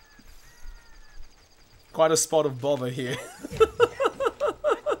 Quite a spot of bother here.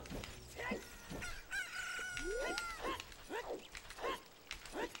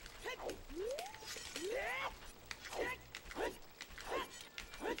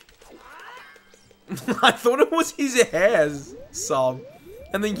 I thought it was his hair's sub.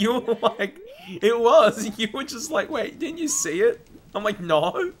 And then you were like, it was. You were just like, wait, didn't you see it? I'm like,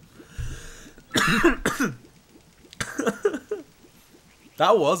 no.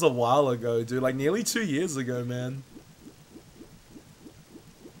 That was a while ago, dude. Like, nearly 2 years ago, man.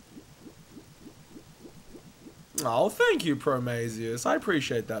 Oh, thank you, Promazius. I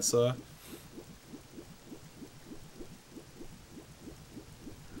appreciate that, sir.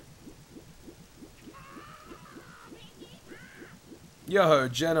 Yo,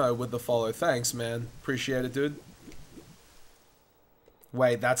 Jeno with the follow. Thanks, man. Appreciate it, dude.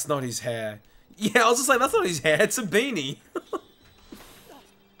 Wait, that's not his hair. Yeah, I was just like, that's not his hair. It's a beanie.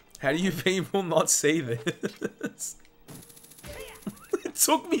 How do you people not see this? It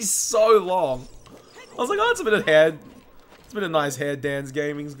took me so long. I was like, oh, it's a bit of hair. It's a bit of nice hair Dan's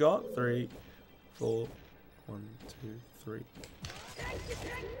Gaming's got. 3, 4, 1, 2, 3.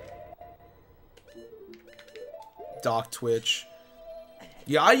 Dark Twitch.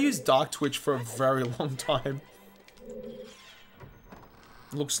 Yeah, I used Dark Twitch for a very long time.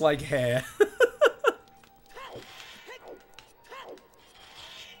 Looks like hair.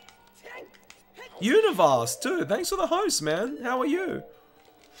 Universe, dude, thanks for the host, man. How are you?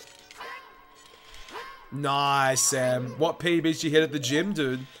 Nice, Sam. What PBs did you hit at the gym,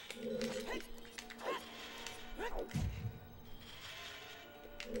 dude?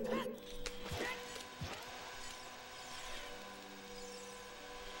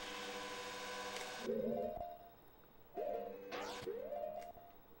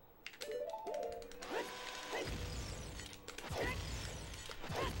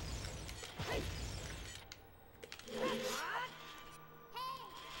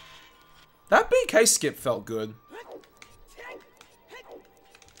 That BK skip felt good.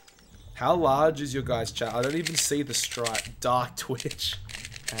 How large is your guys' chat? I don't even see the stripe. Dark Twitch.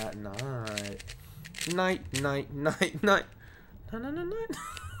 At night. Night, night, night, night. No, no, no, no.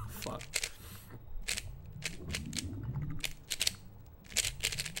 Fuck.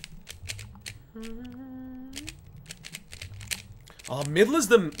 Oh, Midler's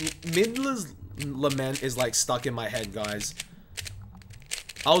lament is like stuck in my head, guys.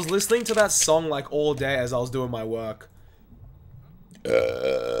 I was listening to that song like all day as I was doing my work.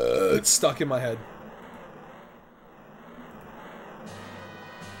 It's stuck in my head.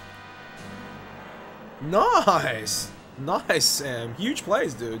 Nice! Nice, Sam. Huge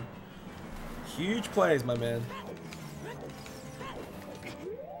plays, dude. Huge plays, my man.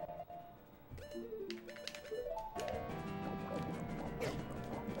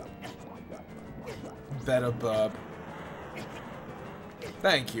 Better burp.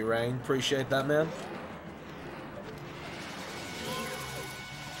 Thank you, Rain. Appreciate that, man.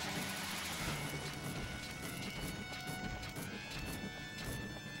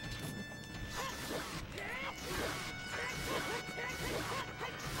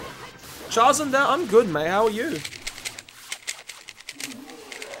 Charles and that, I'm good, mate. How are you?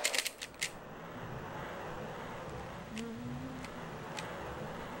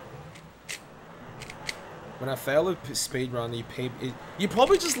 When I fail a speedrun, you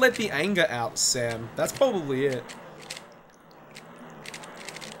probably just let the anger out, Sam. That's probably it.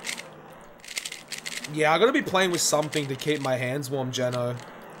 Yeah, I gotta be playing with something to keep my hands warm, Jeno.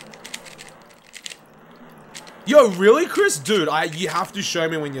 Yo, really, Chris? Dude, you have to show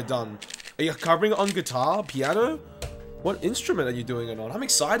me when you're done. Are you covering it on guitar, piano? What instrument are you doing it on? I'm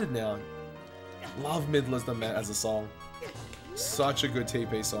excited now. Love Midler's the Met as a song. Such a good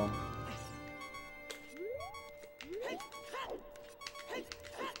TP song.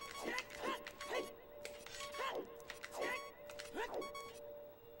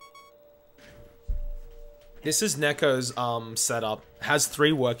 This is Neko's setup. Has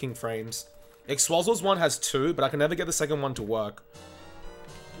 3 working frames. Xwazzle's one has 2, but I can never get the second one to work.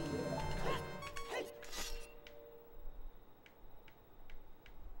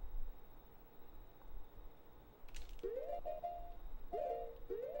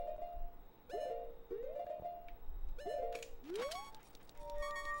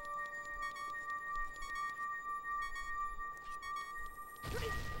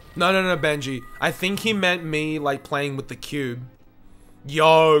 No, Benji. I think he meant me, like, playing with the cube.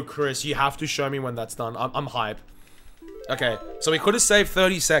 Yo, Chris, you have to show me when that's done. I'm hype. Okay, so we could have saved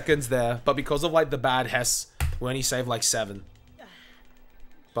 30 seconds there, but because of, like, the bad Hess, we only saved, like, 7.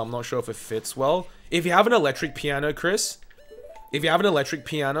 But I'm not sure if it fits well. If you have an electric piano, Chris, if you have an electric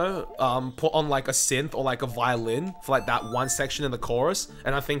piano, put on, like, a synth or, like, a violin for, like, that one section in the chorus,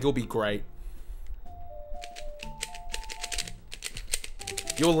 and I think it'll be great.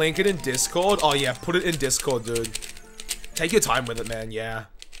 You'll link it in Discord? Oh, yeah, put it in Discord, dude. Take your time with it, man, yeah.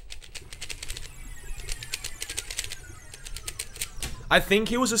 I think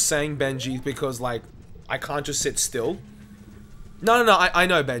he was just saying, Benji, because, like, I can't just sit still. No, I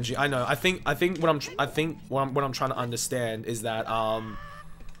know, Benji, I know. I think what I'm trying to understand is that,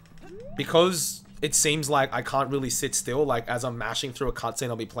 because it seems like I can't really sit still, like, as I'm mashing through a cutscene,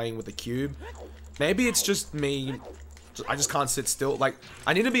 I'll be playing with the cube. Maybe it's just me... I just can't sit still. Like,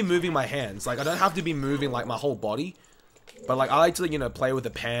 I need to be moving my hands. Like, I don't have to be moving, like, my whole body. But, like, I like to, you know, play with a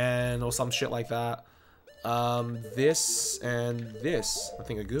pen or some shit like that. This and this, I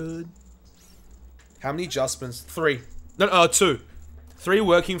think are good. How many adjustments? 3. No, 2. 3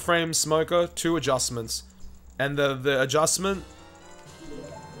 working frames, Smoker. 2 adjustments. And the adjustment...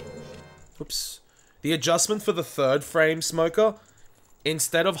 Oops. The adjustment for the 3rd frame, Smoker...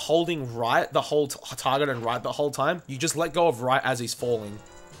 Instead of holding right the whole target and right the whole time, you just let go of right as he's falling.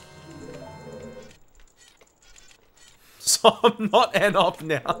 So I'm not N up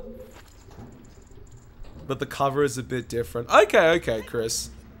now. But the cover is a bit different. Okay, Chris.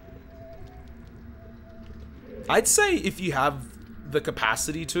 I'd say if you have the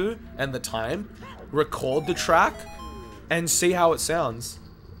capacity to, and the time, record the track, and see how it sounds.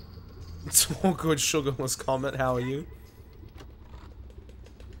 It's all good, Sugarless comment, how are you?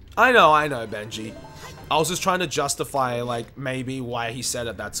 I know, Benji. I was just trying to justify, like, maybe why he said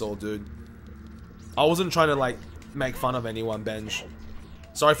it, that's all, dude. I wasn't trying to, like, make fun of anyone, Benj.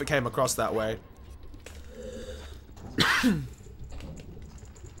 Sorry if it came across that way.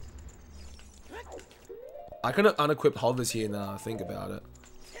 I could have unequipped hovers here now, think about it.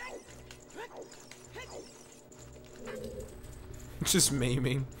 Just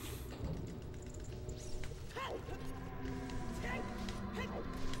memeing.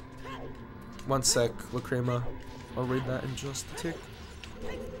 One sec, Lacrima. I'll read that in just a tick.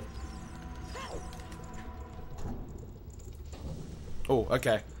 Oh,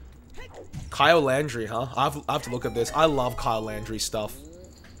 okay. Kyle Landry, huh? I have to look at this. I love Kyle Landry stuff.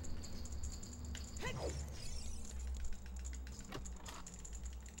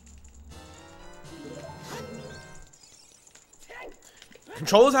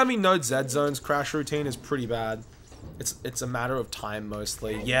 Controllers having no Z zones crash routine is pretty bad. It's a matter of time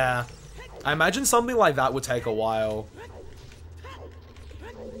mostly. Yeah. I imagine something like that would take a while.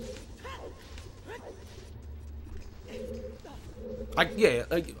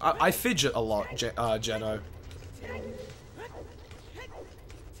 I fidget a lot, Jeno.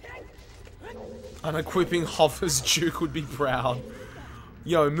 Unequipping Hoffer's Duke would be proud.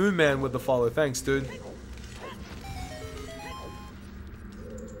 Yo, Moon Man with the follow. Thanks, dude.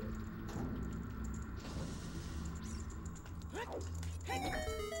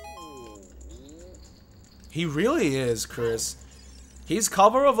 He really is, Chris. His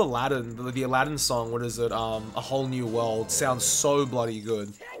cover of Aladdin, the Aladdin song, what is it, A Whole New World, sounds so bloody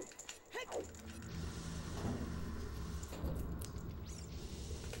good.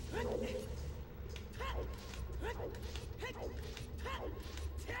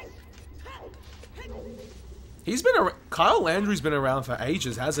 He's been around, Kyle Landry's been around for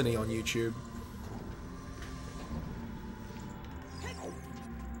ages, hasn't he, on YouTube?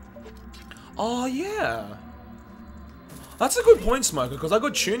 Oh, yeah. That's a good point, Smoker, because I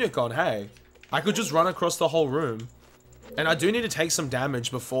got Tunic on, hey. I could just run across the whole room. And I do need to take some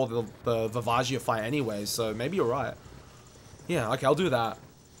damage before the Vivagia fight anyway, so maybe you're right. Yeah, okay, I'll do that.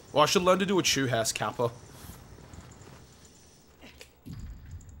 Well, I should learn to do a Chew House Kappa.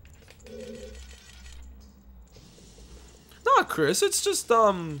 Nah, Chris, it's just,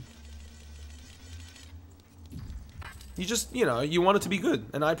 you just, you know, you want it to be good,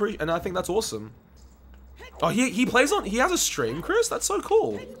 and I think that's awesome. Oh, he plays on, he has a stream, Chris? That's so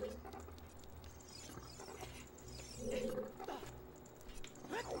cool.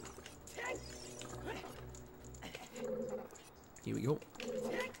 Here we go.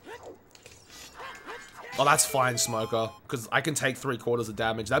 Oh, that's fine, Smoker, because I can take 3/4 of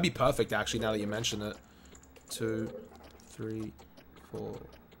damage. That'd be perfect, actually, now that you mention it. 2, 3, 4, 1,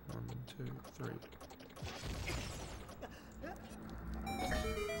 2, 3.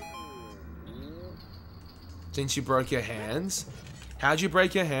 Since you broke your hands? How'd you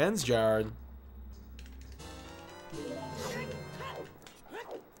break your hands, Jared?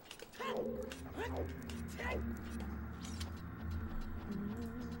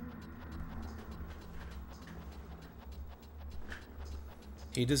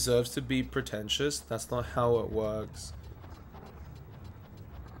 He deserves to be pretentious? That's not how it works.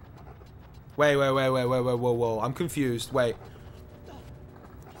 Wait, whoa. I'm confused. Wait.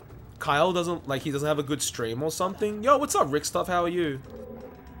 Kyle doesn't, like, he doesn't have a good stream or something? Yo, what's up, Rick Stuff? How are you?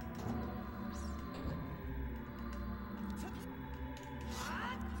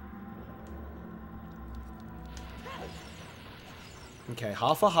 Okay,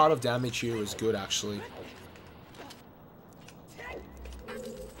 half a heart of damage here is good, actually.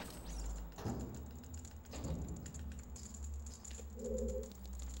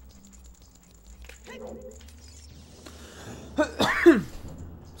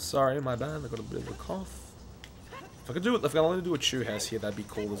 Sorry, my bad. I got a bit of a cough. If I could do it, if I only do a Chew House here, that'd be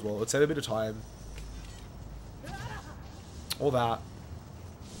cool as well. It'd save a bit of time. All that.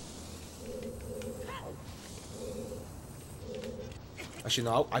 Actually,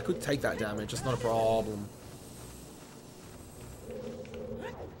 no, I could take that damage. It's not a problem.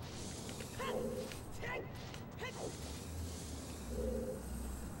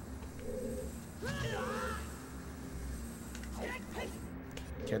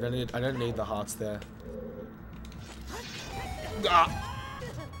 Okay, I don't need the hearts there.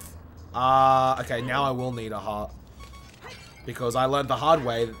 Okay, now I will need a heart. Because I learned the hard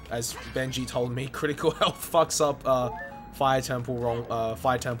way, as Benji told me, critical health fucks up Fire Temple wrong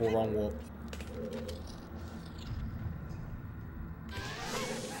warp.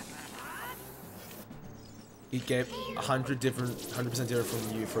 He gave 100% different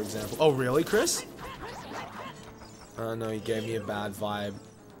from you, for example. Oh, really, Chris? No, he gave me a bad vibe.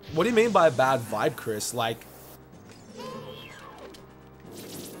 What do you mean by a bad vibe, Chris? Like...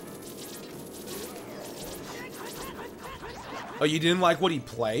 Oh, you didn't like what he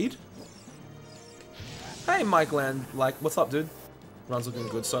played? Hey, Mike Land. Like, what's up, dude? Run's looking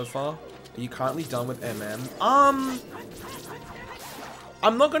good so far. Are you currently done with MM?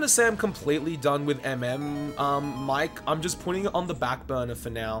 I'm not gonna say I'm completely done with MM, Mike. I'm just putting it on the back burner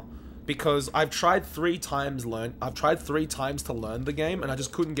for now. Because I've tried 3 times to learn the game, and I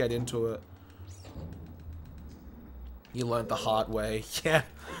just couldn't get into it. You learned the hard way. Yeah,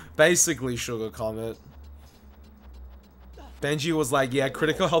 basically, Sugar Comet. Benji was like, yeah,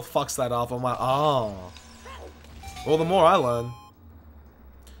 critical health fucks that up. I'm like, oh. Well, the more I learn.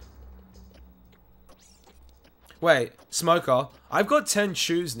 Wait, Smoker, I've got 10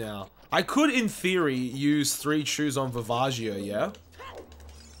 chews now. I could, in theory, use 3 chews on Vivagia, yeah?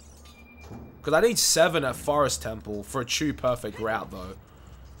 Because I need 7 at Forest Temple for a true perfect route, though.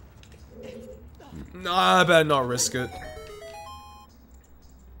 Nah, I better not risk it. I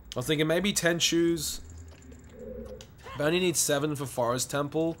was thinking maybe 10 shoes. But I only need 7 for Forest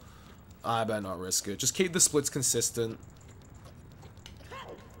Temple. I better not risk it. Just keep the splits consistent.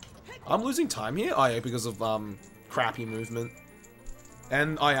 I'm losing time here? Oh yeah, because of crappy movement.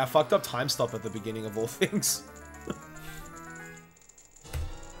 And oh yeah, I fucked up time stop at the beginning of all things.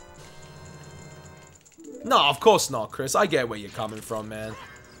 No, of course not, Chris. I get where you're coming from, man.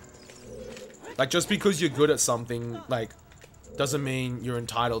 Like, just because you're good at something, like, doesn't mean you're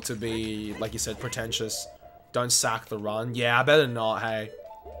entitled to be, like you said, pretentious. Don't sack the run. Yeah, I better not, hey.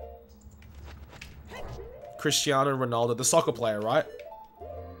 Cristiano Ronaldo, the soccer player, right?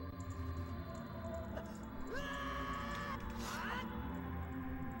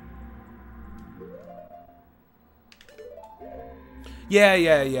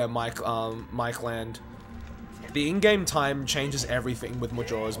 Yeah, Mike Land. The in-game time changes everything with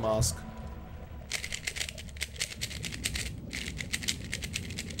Majora's Mask.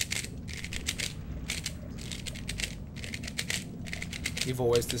 You've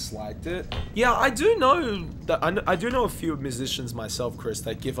always disliked it? Yeah, I do know that I do know a few musicians myself, Chris,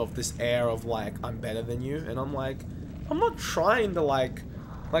 that give off this air of like, I'm better than you, and I'm like, I'm not trying to like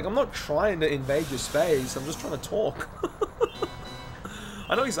I'm not trying to invade your space, I'm just trying to talk.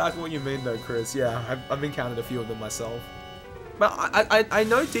 I know exactly what you mean though, Chris. Yeah, I've encountered a few of them myself. But I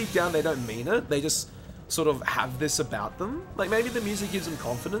know deep down they don't mean it. They just sort of have this about them. Like maybe the music gives them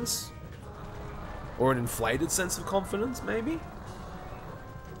confidence. Or an inflated sense of confidence, maybe?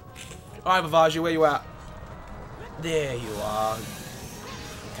 Alright, Vavaji, where you at? There you are.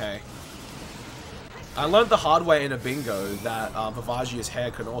 Okay. I learned the hard way in a bingo that Vavaji's hair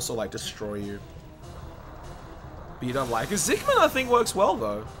can also like destroy you. But you don't like it. Zikman, I think, works well,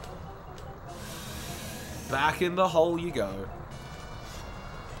 though. Back in the hole you go.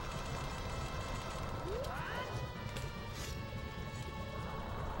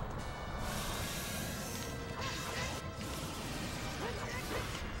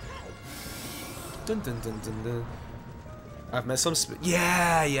 Dun dun dun dun dun. I've met some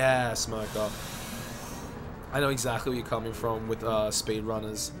yeah, Smoker. I know exactly where you're coming from with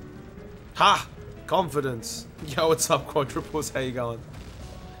speedrunners. Ha! Confidence. Yo, what's up, Quadruples? How you going?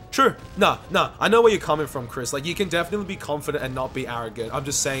 True. No, I know where you're coming from, Chris. Like, you can definitely be confident and not be arrogant. I'm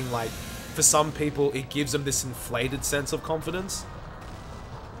just saying, like, for some people, it gives them this inflated sense of confidence.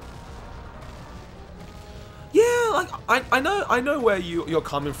 Yeah, like, I know where you're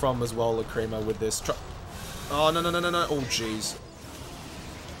coming from as well, Lacrima, with this. Oh, no. Oh, jeez.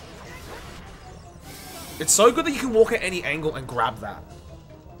 It's so good that you can walk at any angle and grab that.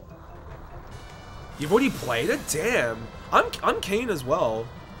 You've already played it? Damn. I'm keen as well.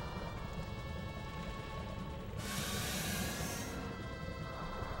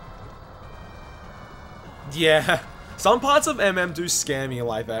 Yeah. Some parts of MM do scare me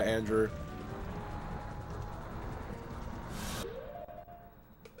like that, Andrew.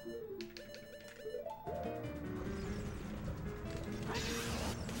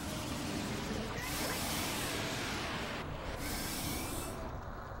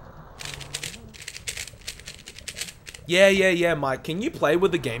 Yeah, Mike. Can you play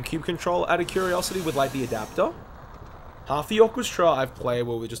with the GameCube controller out of curiosity with, like, the adapter? Half the orchestra I've played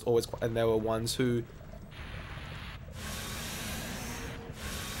were just always... And there were ones who...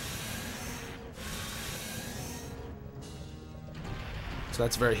 So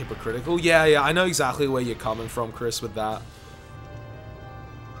that's very hypocritical. Yeah, I know exactly where you're coming from, Chris, with that.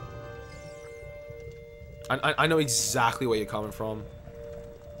 I know exactly where you're coming from.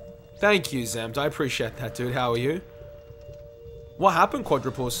 Thank you, Zempt. I appreciate that, dude. How are you? What happened,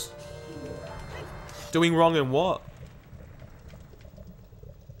 Quadrupus? Doing wrong in what?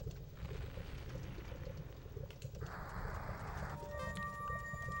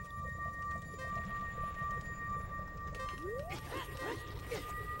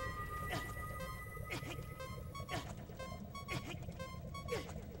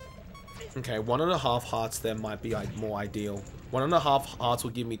 Okay, 1.5 hearts there might be more ideal. 1.5 hearts will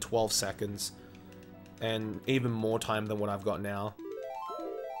give me 12 seconds. And even more time than what I've got now.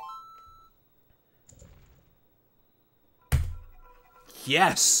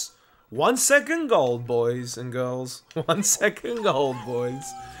 Yes! 1 second gold, boys and girls. 1 second gold, boys.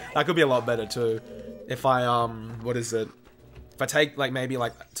 That could be a lot better too. If I, what is it? If I take, like, maybe,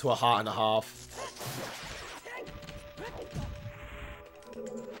 like, to 1.5 hearts.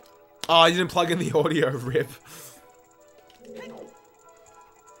 Oh, I didn't plug in the audio, rip.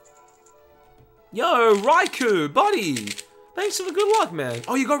 Yo, Raikou, buddy! Thanks for the good luck, man.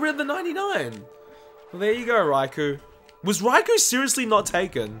 Oh, you got rid of the 99. Well, there you go, Raikou. Was Raikou seriously not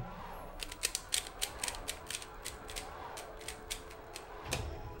taken?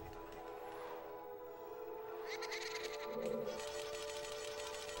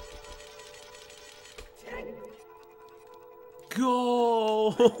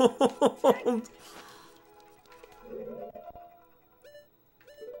 Gold!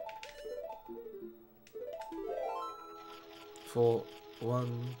 For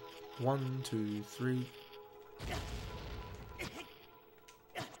 1, 2, 3.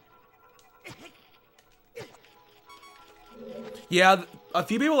 Yeah, a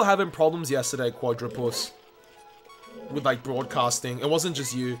few people were having problems yesterday, Quadrupus, with like broadcasting. It wasn't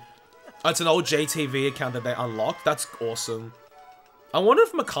just you. It's an old JTV account that they unlocked. That's awesome. I wonder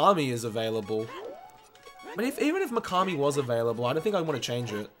if Mikami is available. But even if Mikami was available, I don't think I want to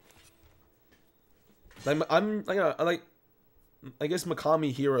change it. Like, I guess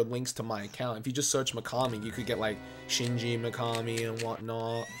MikamiHero links to my account. If you just search Mikami, you could get like Shinji Mikami and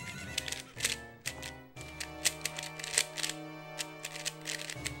whatnot.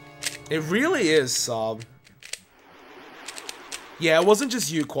 It really is, sub. Yeah, it wasn't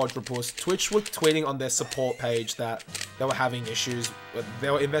just you, Quadrupus. Twitch were tweeting on their support page that they were having issues. They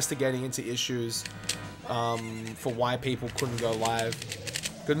were investigating into issues for why people couldn't go live.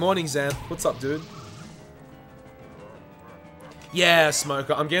 Good morning, Xanth. What's up, dude? Yeah,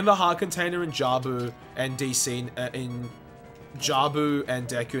 Smoker. I'm getting the heart container in Jabu and DC in Jabu and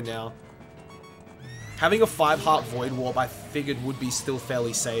Deku now. Having a 5-heart Void Warp, I figured would be still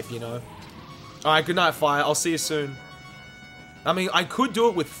fairly safe, you know. Alright, good night, Fire. I'll see you soon. I mean, I could do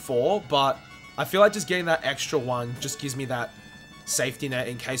it with 4, but I feel like just getting that extra one just gives me that safety net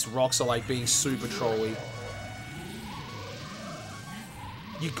in case rocks are like being super trolly.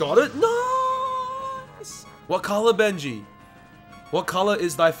 You got it? Nice! What color, Benji? What color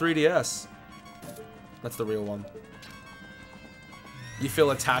is thy 3DS? That's the real one. You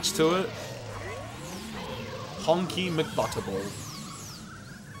feel attached to it? Honky McButterball.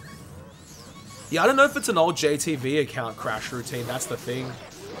 Yeah, I don't know if it's an old JTV account crash routine, that's the thing.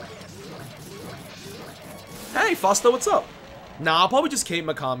 Hey, Foster, what's up? Nah, I'll probably just keep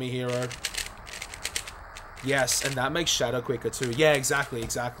MikamiHero. Yes, and that makes Shadow quicker too. Yeah, exactly.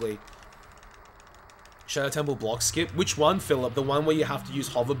 Shadow Temple block skip. Which one, Philip? The one where you have to use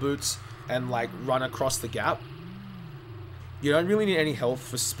hover boots and like run across the gap? You don't really need any health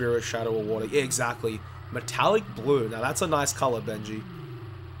for Spirit, Shadow, or Water. Yeah, exactly. Metallic blue. Now that's a nice color, Benji.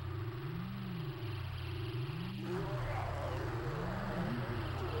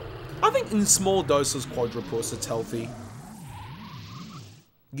 I think in small doses, Quadrupus, it's healthy.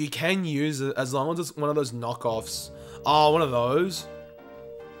 You can use it as long as it's one of those knockoffs. Oh, one of those.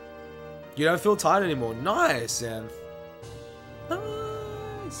 You don't feel tired anymore. Nice, Xanth.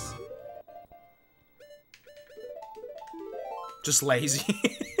 Nice. Just lazy.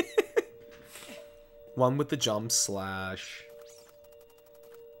 One with the jump slash.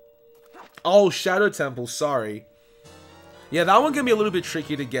 Oh, Shadow Temple, sorry. Yeah, that one can be a little bit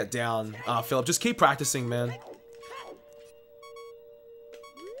tricky to get down, Philip. Just keep practicing, man.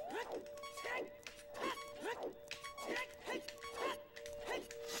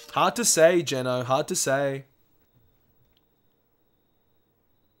 Hard to say, Jeno. Hard to say.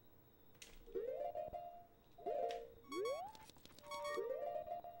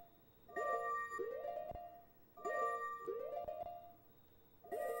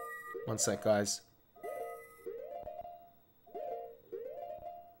 One sec, guys.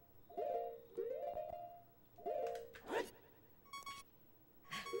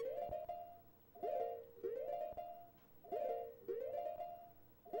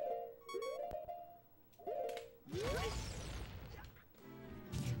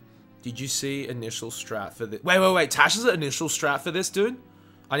 Did you see initial strat for this? Wait. Tash is an initial strat for this, dude?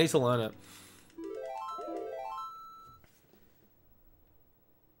 I need to learn it.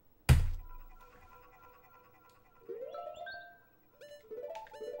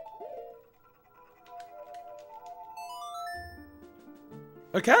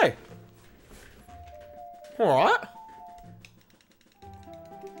 Okay. Alright.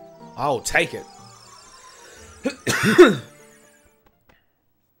 I'll take it.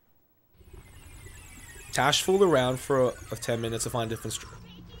 Tash fooled around for 10 minutes to find different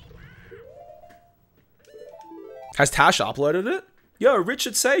Has Tash uploaded it? Yo,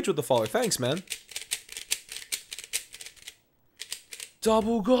 Richard Sage with the follow. Thanks, man.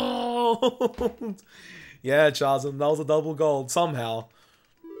 Double gold! Yeah, Charles, that was a double gold, somehow.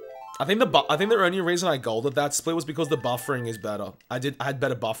 I think the only reason I golded that split was because the buffering is better. I had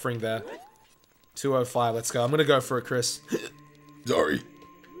better buffering there. 205, let's go. I'm gonna go for it, Chris. Sorry.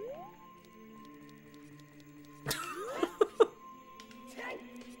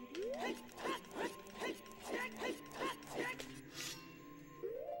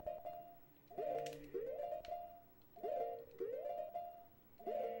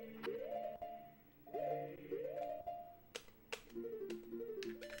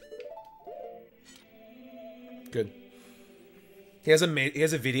 Good. He has a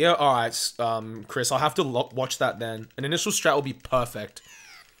video. All right, Chris, I'll have to watch that then. An initial strat will be perfect.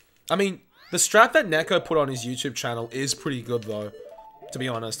 I mean, the strat that Neko put on his YouTube channel is pretty good though, to be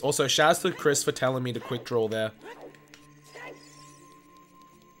honest. Also, shouts to Chris for telling me to quick draw there.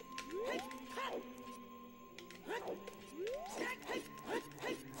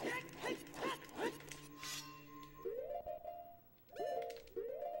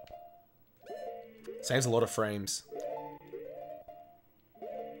 Saves a lot of frames.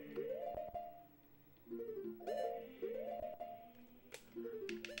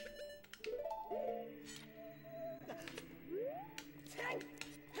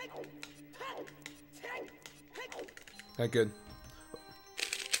 Okay, good.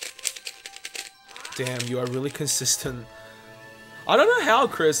 Damn, you are really consistent. I don't know how,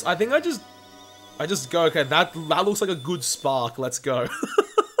 Chris. I think I just go, okay, that looks like a good spark. Let's go.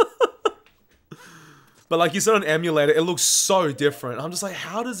 But like you said on emulator, it looks so different. I'm just like,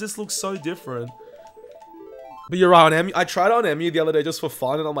 how does this look so different? But you're right, on I tried it on Emu the other day just for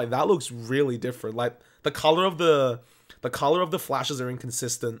fun, and I'm like, that looks really different. Like the color of the flashes are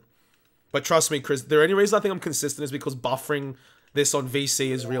inconsistent. But trust me, Chris, the only reason I think I'm consistent is because buffering this on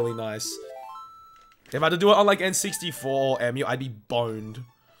VC is really nice. If I had to do it on like N64 or Emu, I'd be boned.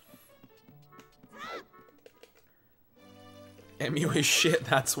 Emu is shit,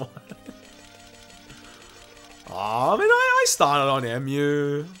 that's why. Oh, I mean, I started on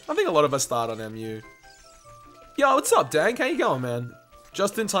MU. I think a lot of us start on MU. Yo, what's up, Dank? How you going, man?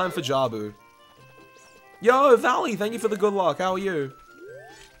 Just in time for Jabu. Yo, Valley, thank you for the good luck. How are you?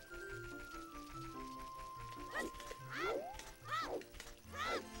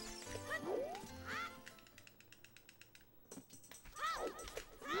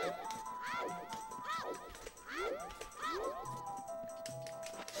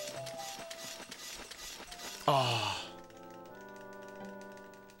 Oh.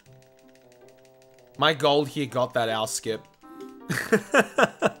 My gold here got that owl skip.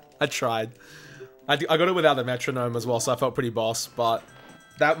 I tried. I got it without the metronome as well, so I felt pretty boss, but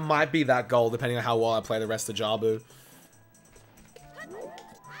that might be that goal depending on how well I play the rest of Jabu.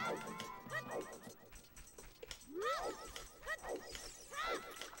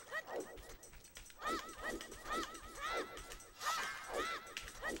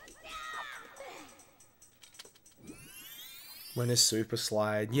 When is Super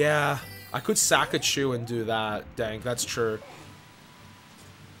Slide? Yeah, I could sack a chew and do that. Dang, that's true.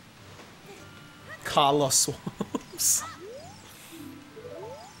 Carlos Swamps.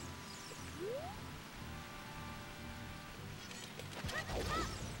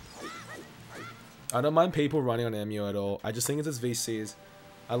 I don't mind people running on MU at all. I just think it's as VCs.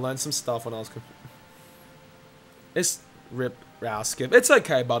 I learned some stuff when I was... It's rip, row, skip. It's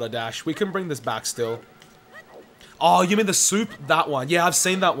okay, Butter Dash. We can bring this back still. Oh, you mean the soup? That one. Yeah, I've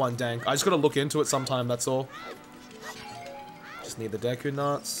seen that one, dang. I just gotta look into it sometime, that's all. Just need the Deku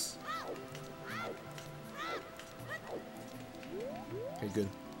Nuts. Okay, good.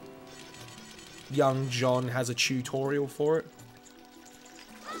 Young John has a tutorial for it.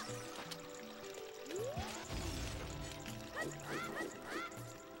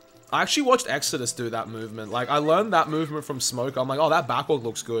 I actually watched Exodus do that movement. Like, I learned that movement from Smoke. I'm like, oh, that backward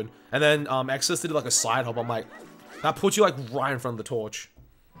looks good. And then Exodus did like a side hop. I'm like, that puts you like right in front of the torch.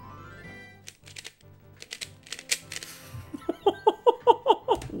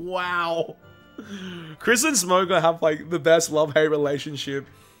 Wow. Chris and Smoker have like the best love-hate relationship.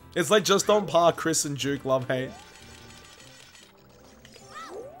 It's like just on par Chris and Duke love-hate.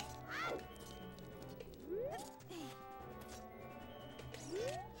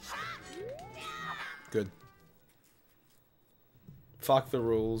 Good. Fuck the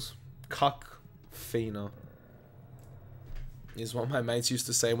rules. Cuck Fina is what my mates used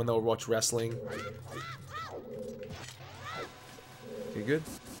to say when they would watch wrestling. You good?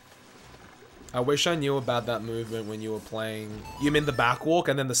 I wish I knew about that movement when you were playing. You mean the backwalk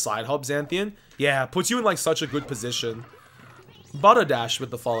and then the side hop, Xanthian? Yeah, puts you in like such a good position. Butter Dash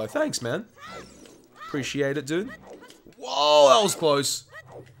with the follow. Thanks, man. Appreciate it, dude. Whoa, that was close.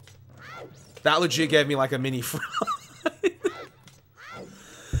 That legit gave me like a mini fright.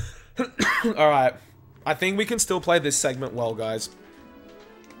 Alright. I think we can still play this segment well, guys.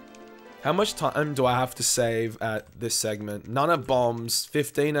 How much time do I have to save at this segment? None at bombs,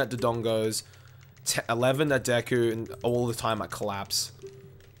 15 at Dodongos, 11 at Deku, and all the time at Collapse.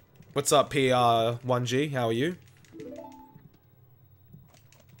 What's up, PR1G? How are you?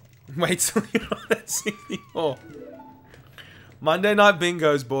 Wait till you're on at 64. Monday night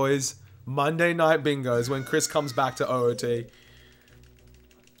bingos, boys. Monday night bingos when Chris comes back to OOT.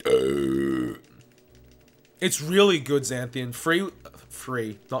 It's really good, Xanthian.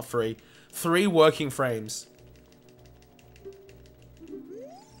 Not free. 3 working frames.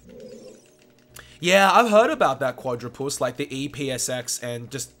 Yeah, I've heard about that Quadrupus. Like the ePSX and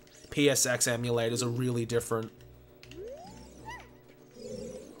just PSX emulators are really different.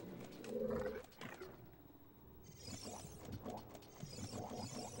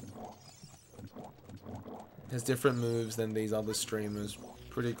 There's different moves than these other streamers.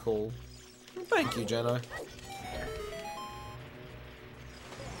 Pretty cool. Thank you, Jeno.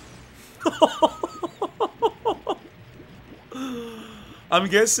 I'm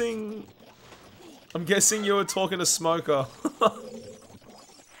guessing you were talking to Smoker.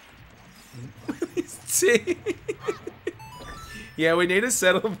 Yeah, we need to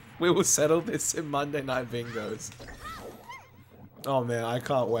settle. We will settle this in Monday night bingos. Oh man, I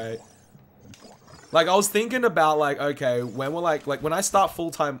can't wait. Like I was thinking about like, okay, when we're like when I start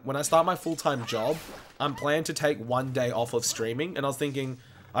my full-time job, I'm planning to take 1 day off of streaming, and I was thinking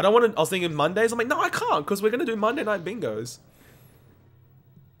Mondays. I'm like, no, I can't, because we're gonna do Monday night bingos.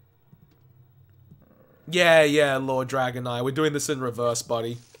 Yeah, Lord Dragon Eye. We're doing this in reverse,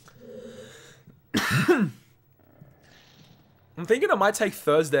 buddy. I'm thinking I might take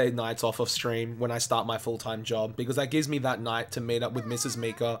Thursday nights off of stream when I start my full-time job, because that gives me that night to meet up with Mrs.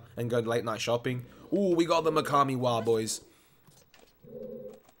 Mika and go late night shopping. Ooh, we got the MikamiHero, boys.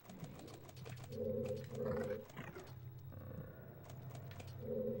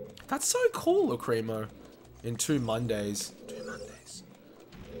 That's so cool, Ocarina. In 2 Mondays. 2 Mondays.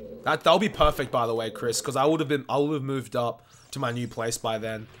 That'll be perfect, by the way, Chris, because I would have moved up to my new place by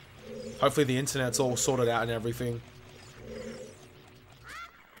then. Hopefully the internet's all sorted out and everything.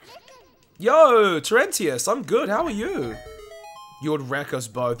 Yo, Terentius, I'm good. How are you? You would wreck us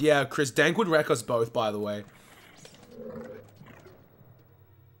both. Yeah, Chris, Dank would wreck us both, by the way.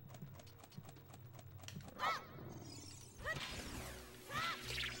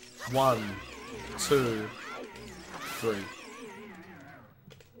 One, 2, 3.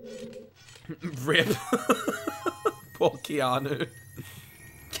 Rip. Poor Keanu.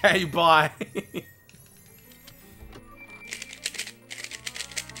 Okay, bye.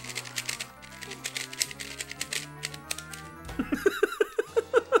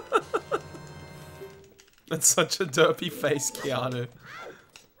 That's such a derpy face, Keanu.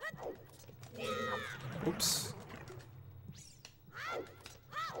 Oops.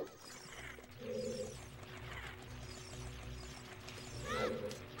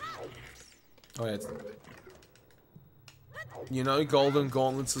 Oh, yeah. You know Golden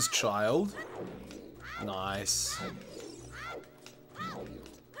Gauntlet's child? Nice.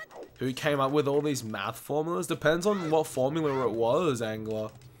 Who came up with all these math formulas? Depends on what formula it was, Angler.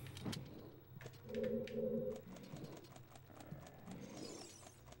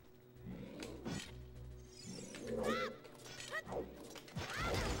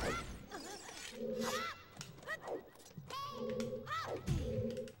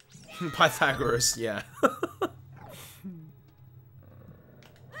 Pythagoras, yeah.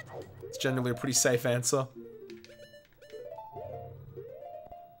 It's generally a pretty safe answer.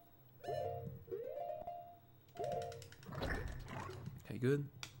 Okay, good.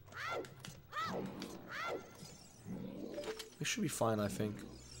 This should be fine, I think.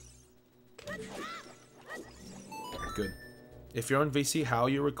 Good. If you're on VC, how are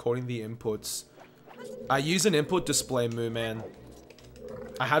you recording the inputs? I use an input display, Mooman.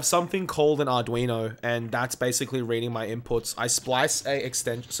 I have something called an Arduino, and that's basically reading my inputs. I splice a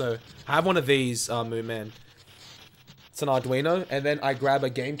extension, so I have one of these, Mooman. It's an Arduino, and then I grab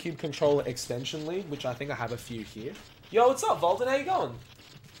a GameCube controller extension lead, which I think I have a few here. Yo, what's up, Volden? How you going?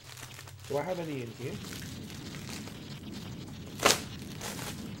 Do I have any in here?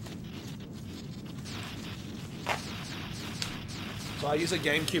 So I use a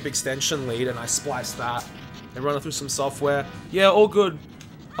GameCube extension lead, and I splice that and run it through some software. Yeah, all good.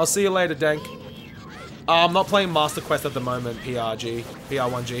 I'll see you later, Dank. I'm not playing Master Quest at the moment,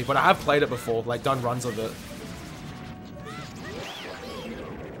 PR1G, but I have played it before, like done runs of it.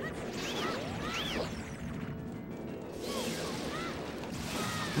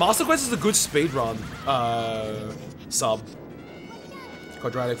 Master Quest is a good speedrun sub.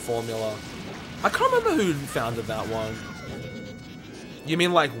 Quadratic formula. I can't remember who founded that one. You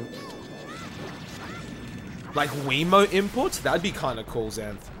mean like Like Wiimote inputs? That'd be kind of cool,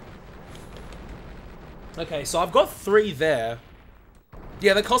 Xanth. Okay, so I've got 3 there.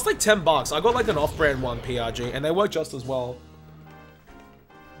 Yeah, they cost like 10 bucks. I got like an off-brand one, PRG, and they work just as well.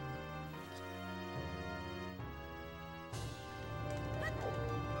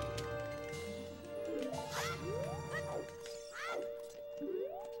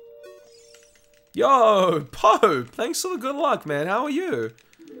 Yo, Pope! Thanks for the good luck, man. How are you?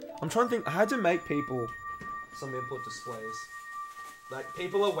 I'm trying to think. I had to make people some input displays. Like,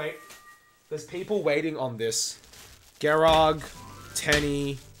 people are there's people waiting on this. Gerag,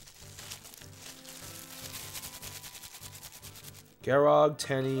 Tenny. Gerag,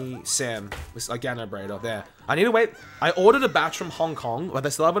 Tenny, Sam. This Gano Brader. There. I need to wait. I ordered a batch from Hong Kong, but they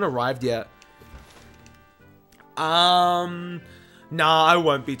still haven't arrived yet. Nah, I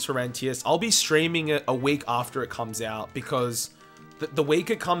won't be Torrentius. I'll be streaming it a week after it comes out because the week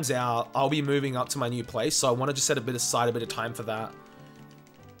it comes out, I'll be moving up to my new place. So I want to just set a bit aside, a bit of time for that.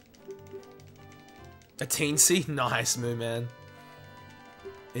 A teensy? Nice, Moo Man.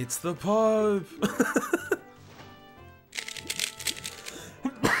 It's the Pope.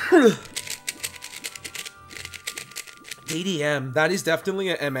 DDM. That is definitely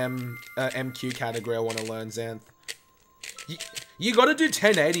an MQ category I want to learn, Xanth. You gotta do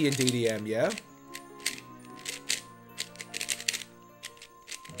 1080 in DDM, yeah?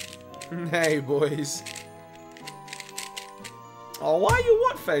 Hey, boys. Oh, why are you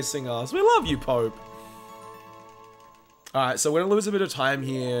what facing us? We love you, Pope. Alright, so we're gonna lose a bit of time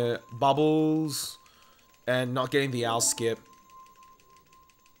here. Bubbles. And not getting the owl skip.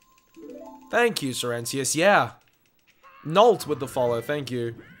 Thank you, Sorrentius. Yeah. Nolt with the follow, thank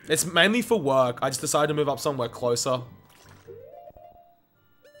you. It's mainly for work. I just decided to move up somewhere closer.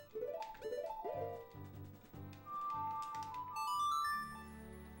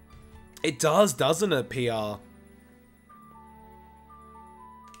 It does, doesn't it, PR?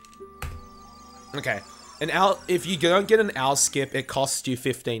 Okay. An owl, if you don't get an owl skip, it costs you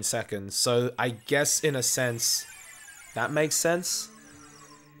 15 seconds. So I guess in a sense, that makes sense.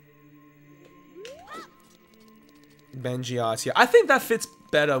 Benji asks, yeah. I think that fits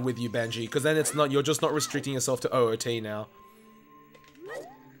better with you, Benji, because then it's not, you're just not restricting yourself to OOT now.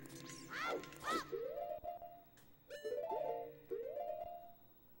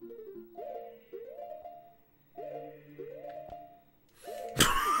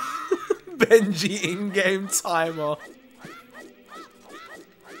 Benji in-game timer.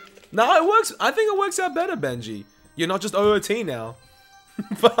 No, it works. I think it works out better, Benji. You're not just OOT now.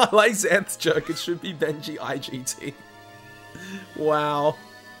 But I like Xanth's joke. It should be Benji IGT. Wow.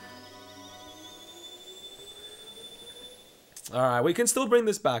 Alright, we can still bring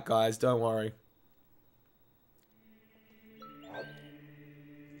this back, guys. Don't worry.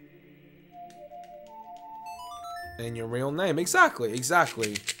 And your real name. Exactly,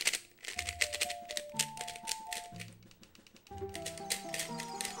 exactly.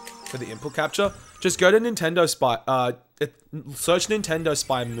 For the input capture, just go to Nintendo Spy, search Nintendo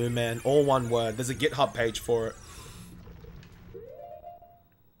Spy Moo Man, all one word. There's a GitHub page for it.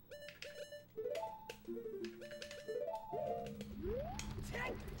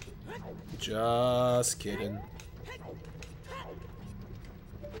 Just kidding.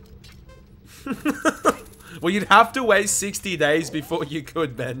 Well, you'd have to wait 60 days before you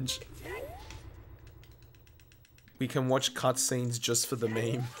could, Benj. We can watch cutscenes just for the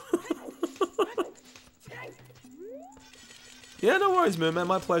meme. Yeah, no worries, Moon Man.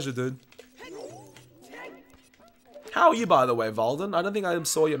 My pleasure, dude. How are you, by the way, Valden? I don't think I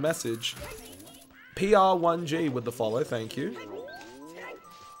saw your message. PR1G with the follow, thank you.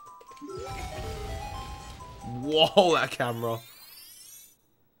 Whoa, that camera.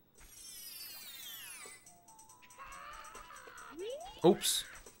 Oops.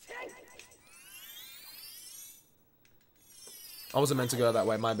 I wasn't meant to go that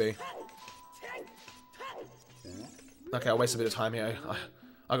way, might be. Okay, I wasted a bit of time here.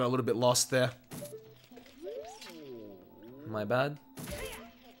 I got a little bit lost there. My bad.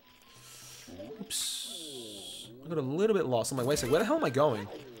 Oops. I got a little bit lost. I'm like, wait a second, where the hell am I going?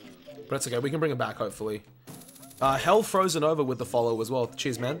 But it's okay, we can bring it back, hopefully. Hell Frozen Over with the follow as well.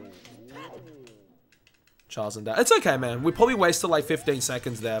 Cheers, man. Charles and Dad. It's okay, man. We probably wasted like 15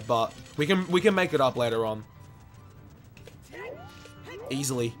 seconds there, but we can make it up later on.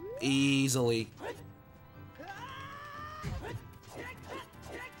 Easily. Easily.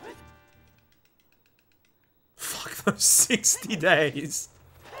 Fuck those 60 days.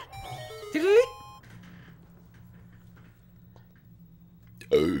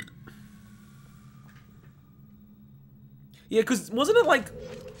 Yeah, because wasn't it like...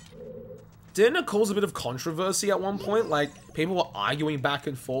 Didn't it cause a bit of controversy at one point? Like, people were arguing back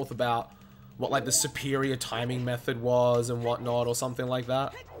and forth about what, like, the superior timing method was and whatnot, or something like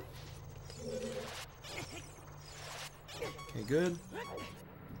that. Okay, good.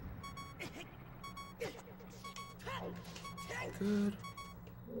 Good.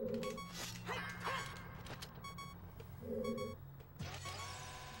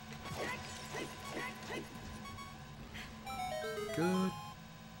 Good.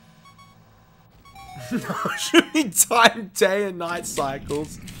 No, should be time day and night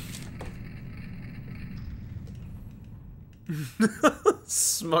cycles.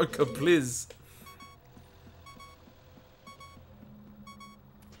 Smoke a blizz.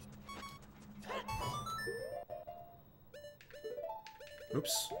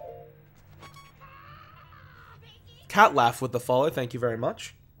 Oops. Cat laugh with the follow, thank you very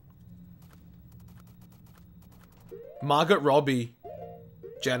much. Margaret Robbie.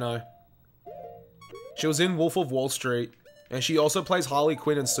 Jeno. She was in Wolf of Wall Street. And she also plays Harley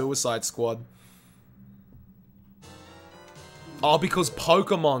Quinn in Suicide Squad. Oh, because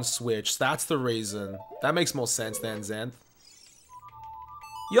Pokemon switched. That's the reason. That makes more sense than Xanth.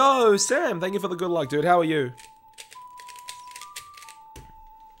 Yo, Sam, thank you for the good luck, dude. How are you?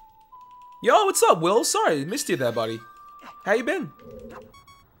 Yo, what's up, Will? Sorry, missed you there, buddy. How you been?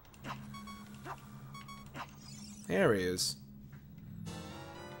 There he is.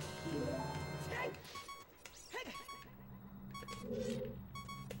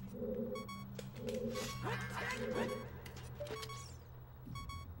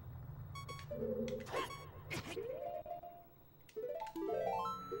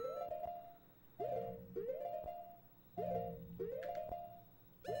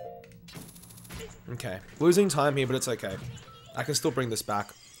 Okay, losing time here, but it's okay. I can still bring this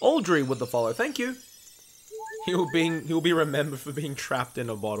back. Aldry with the follow, thank you. He'll be remembered for being trapped in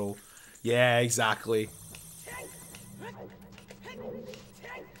a bottle. Yeah, exactly.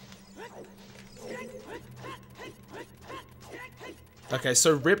 Okay,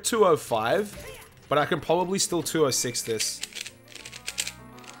 so rip 205, but I can probably still 206 this.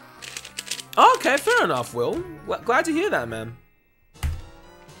 Okay, fair enough, Will. Glad to hear that, man.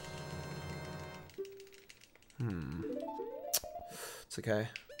 It's okay.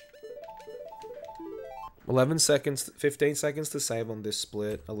 11 seconds, 15 seconds to save on this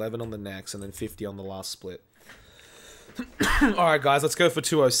split, 11 on the next, and then 50 on the last split. Alright guys, let's go for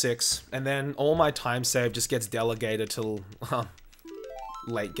 206. And then all my time save just gets delegated till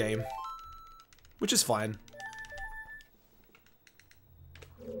late game. Which is fine.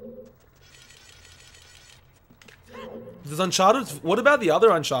 Does Uncharted... What about the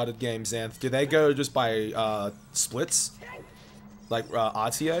other Uncharted games, Xanth? Do they go just by splits? Like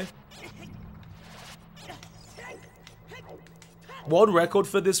RTA? World record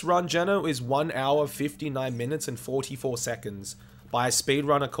for this run, Jeno, is 1 hour, 59 minutes, and 44 seconds by a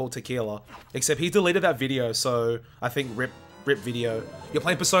speedrunner called Tequila. Except he deleted that video, so I think rip video. You're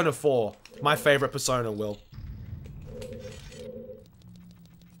playing Persona 4. My favorite Persona, Will.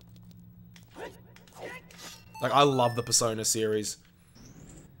 Like, I love the Persona series.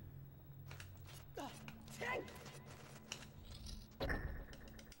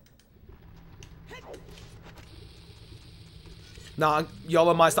 Nah,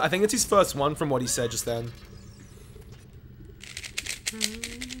 YOLO Meister, I think it's his first one from what he said just then.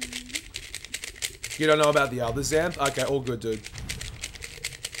 You don't know about the others, Xanth? Okay, all good, dude.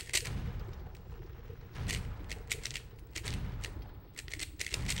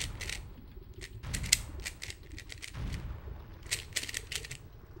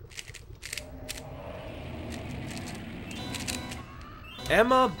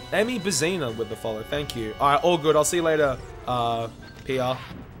 Emmy Bazina with the follow, thank you. Alright, all good, I'll see you later, PR.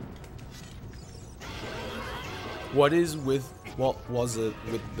 What was it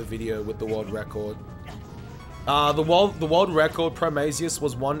with the video with the world record? The world record, Prometheus,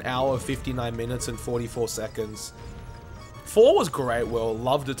 was 1 hour, 59 minutes, and 44 seconds. 4 was great, Will.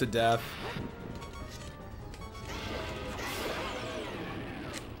 Loved it to death.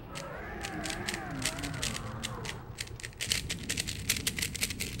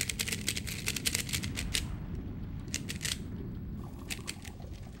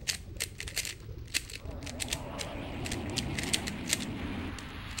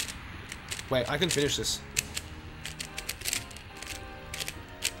 Wait, I can finish this.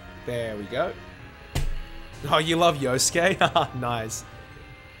 There we go. Oh, you love Yosuke? Nice.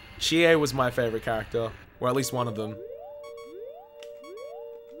 Chie was my favorite character. Or at least one of them.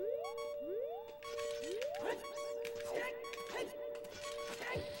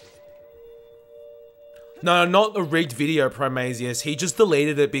 No, not the rigged video, Prometheus. He just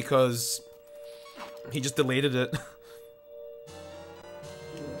deleted it because He just deleted it.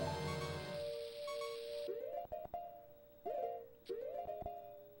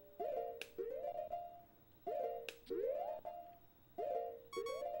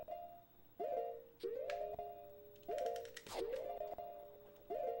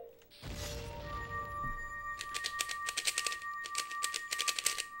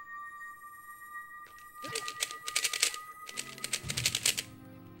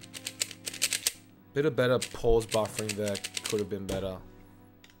 Bit of better pause buffering there could have been better.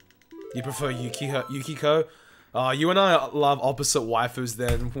 You prefer Yukiko? You and I love opposite waifus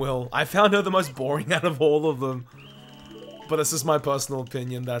then, Will. I found her the most boring out of all of them. But this is my personal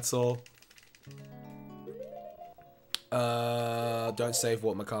opinion, that's all. Don't save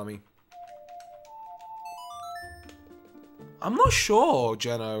what, Mikami? I'm not sure,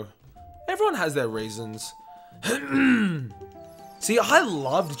 Geno. Everyone has their reasons. See, I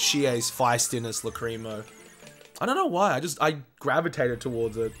loved Chie's feistiness, Lacrimo. I don't know why, I gravitated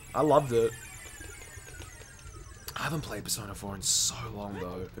towards it. I loved it. I haven't played Persona 4 in so long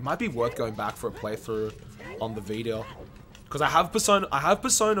though. It might be worth going back for a playthrough on the Vita. Because I have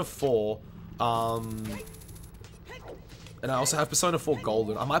Persona 4, and I also have Persona 4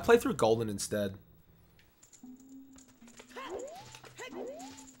 Golden. I might play through Golden instead.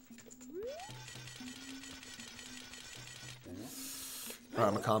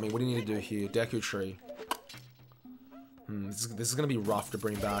 Alright, Mikami, what do you need to do here? Deku Tree. This is gonna be rough to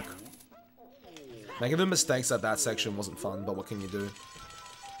bring back. Making the mistakes at that section wasn't fun, but what can you do?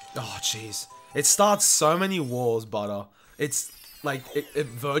 Oh, jeez. It starts so many wars, Butter. It's, like, it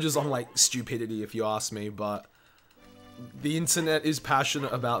verges on, like, stupidity, if you ask me, but... The internet is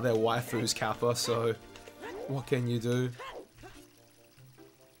passionate about their waifus, Kappa, so... What can you do?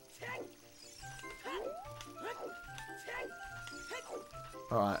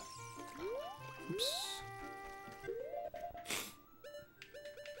 Alright. Oops.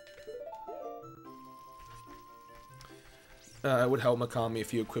 It would help Mikami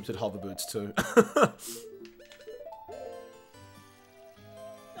if you equipped it hover boots too.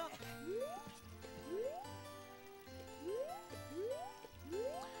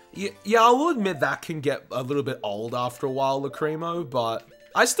 Yeah, I will admit that can get a little bit old after a while, Lacrimo, but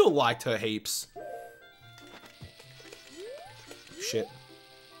I still liked her heaps. Shit.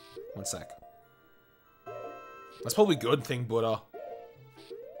 One sec. That's probably a good thing, Buddha.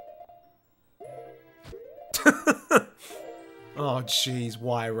 Oh, jeez.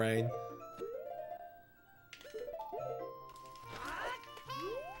 Why, Rain?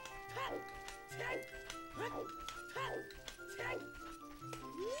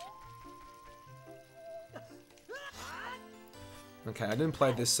 Okay, I didn't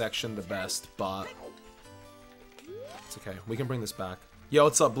play this section the best, but... It's okay. We can bring this back. Yo,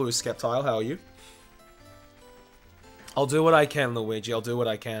 what's up, Blue Skeptile? How are you? I'll do what I can, Luigi. I'll do what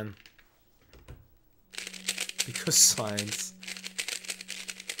I can. Because science.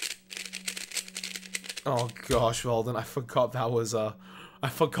 Oh gosh, Walden, I forgot that was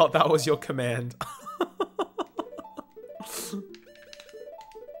your command.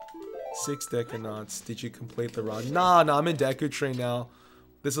 6 Decanauts. Did you complete the run? Nah, I'm in Deku Tree now.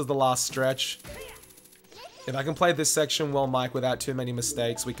 This is the last stretch. If I can play this section well, Mike, without too many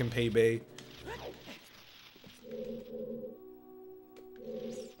mistakes, we can PB.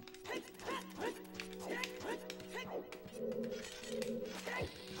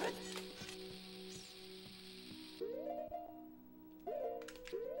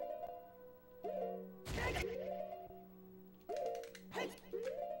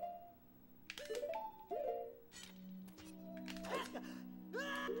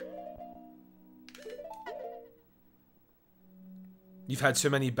 You've had too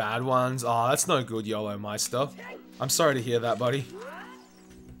many bad ones. Oh, that's no good, YOLO Meister. I'm sorry to hear that, buddy.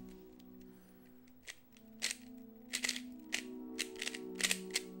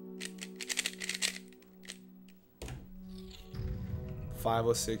 Five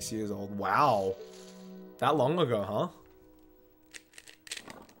or 6 years old. Wow. That long ago, huh?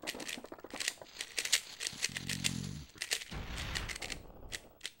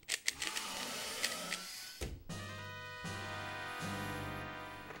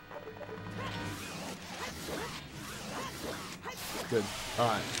 Good.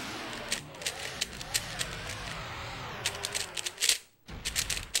 Alright.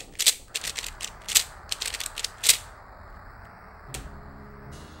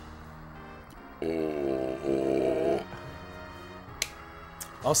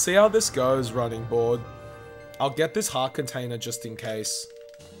 I'll see how this goes, running board. I'll get this heart container just in case.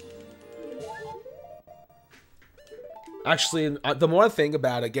 Actually, the more I think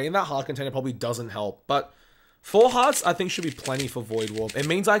about it, getting that heart container probably doesn't help. But 4 hearts, I think, should be plenty for Void Warp. It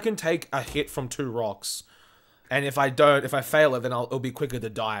means I can take a hit from 2 rocks. And if I fail it, then it'll be quicker to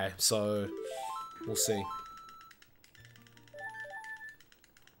die. So, we'll see.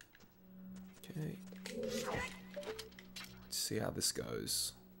 Okay. Let's see how this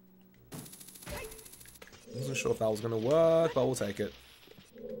goes. Wasn't sure if that was going to work, but we'll take it.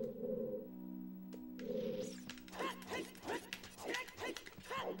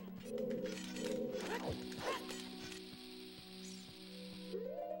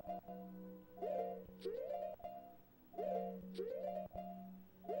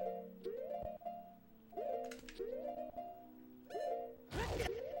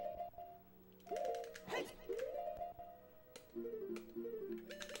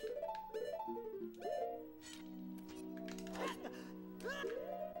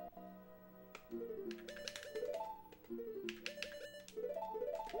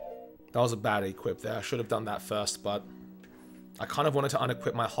 That was a bad equip there. I should have done that first, but I kind of wanted to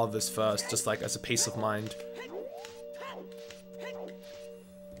unequip my hovers first, just like as a peace of mind.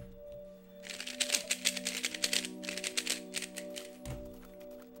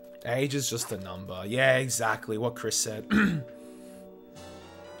 Age is just a number. Yeah, exactly what Chris said.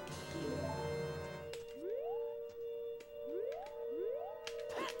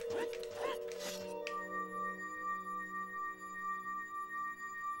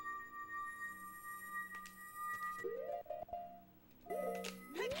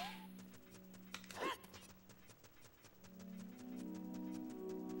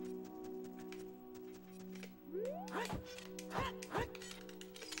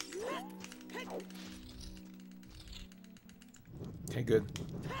 Okay, good.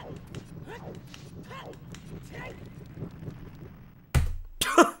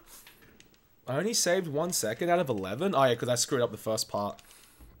 I only saved 1 second out of 11? Oh yeah, because I screwed up the first part.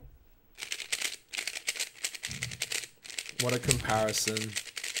 What a comparison.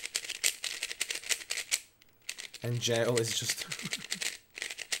 And jail is just...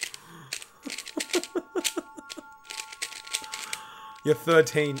 You're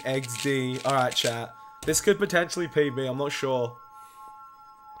 13 XD. Alright, chat. This could potentially PB, I'm not sure.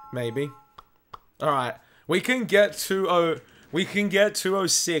 Maybe. Alright. We can get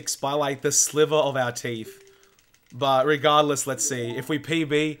 206 by like the sliver of our teeth. But regardless, let's see. If we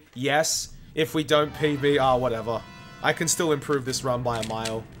PB, yes. If we don't PB, whatever. I can still improve this run by a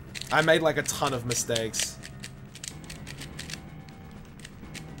mile. I made like a ton of mistakes.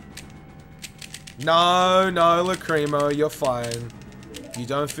 No, Lacrimo, you're fine.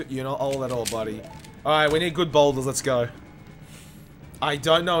 You're not old at all, buddy. Alright, we need good boulders, let's go. I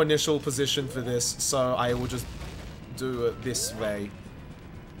don't know initial position for this, so I will just do it this way.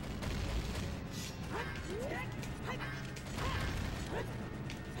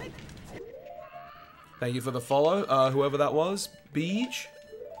 Thank you for the follow, whoever that was. Beach.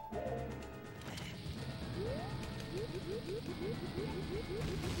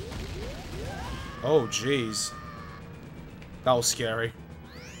 Oh, jeez. That was scary.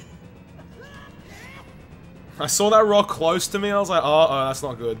 I saw that rock close to me and I was like, oh, that's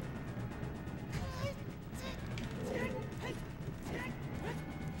not good.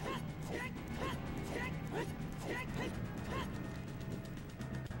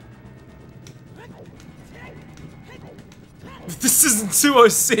 This isn't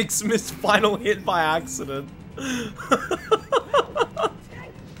 206, missed final hit by accident.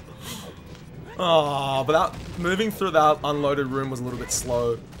 Oh, but that moving through that unloaded room was a little bit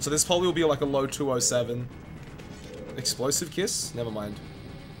slow. So this probably will be like a low 207. Explosive kiss? Never mind.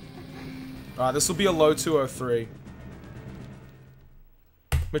 Alright, this will be a low 203.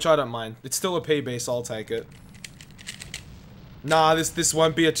 Which I don't mind. It's still a PB, so I'll take it. Nah, this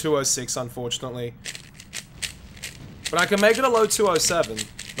won't be a 206, unfortunately. But I can make it a low 207.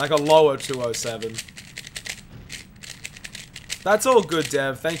 Like a lower 207. That's all good,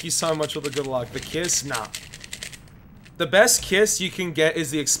 Dev. Thank you so much for the good luck. The kiss? Nah. The best kiss you can get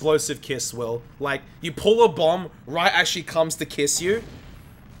is the explosive kiss, Will. Like, you pull a bomb right as she comes to kiss you,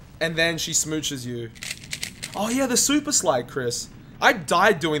 and then she smooches you. Oh yeah, the super slide, Chris. I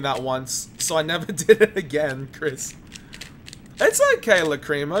died doing that once, so I never did it again, Chris. It's okay,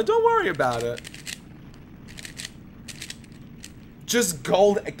 Lacrimo. Don't worry about it. Just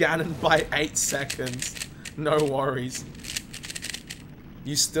gold Ganon by 8 seconds. No worries.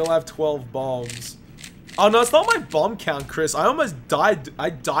 You still have 12 bombs. Oh no, it's not my bomb count, Chris. I almost died. I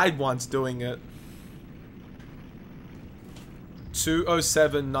died once doing it.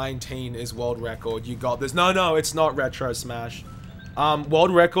 207.19 is world record. You got this. No, it's not Retro Smash.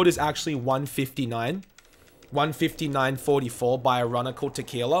 World record is actually 159. 159.44 by a runner called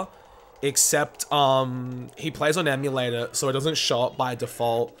Tequila. Except, he plays on emulator, so it doesn't show up by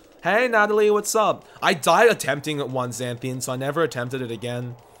default. Hey, Natalie, what's up? I died attempting it once, Xanthian, so I never attempted it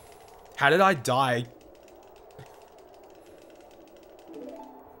again. How did I die?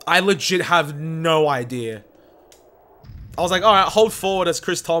 I legit have no idea. I was like, alright, hold forward as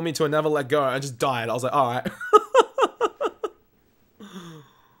Chris told me to and never let go. I just died. I was like, alright.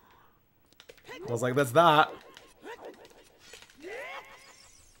 I was like, that's that.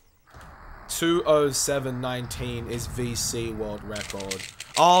 2:07:19 is VC world record.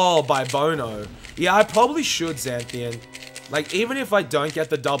 Oh, by Bono. Yeah, I probably should, Xanthian. Like, even if I don't get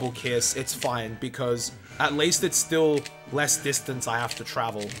the double kiss, it's fine, because at least it's still less distance I have to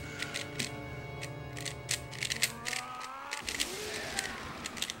travel.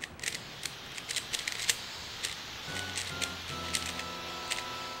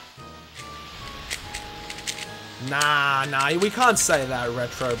 Nah, we can't say that,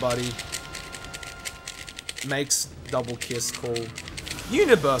 Retro buddy. Makes double kiss cool.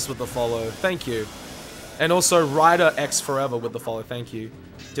 Universe with the follow, thank you. And also Ryder X Forever with the follow, thank you.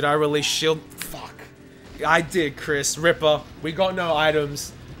 Did I release shield? Fuck. I did, Chris. Ripper. We got no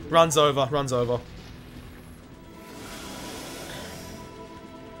items. Runs over, runs over.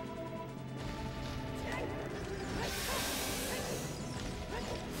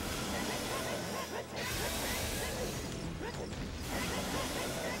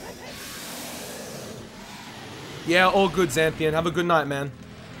 Yeah, all good, Xanthian. Have a good night, man.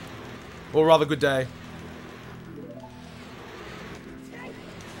 Or rather, good day.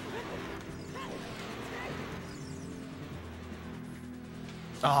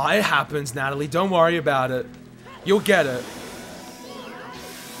 Oh, it happens, Natalie. Don't worry about it. You'll get it.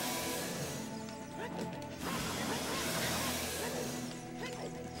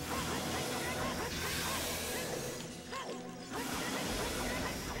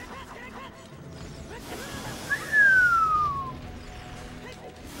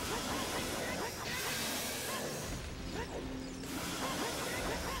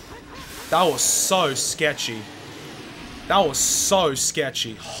 That was so sketchy. That was so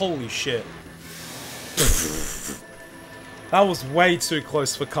sketchy. Holy shit. That was way too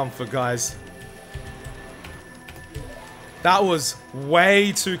close for comfort, guys. That was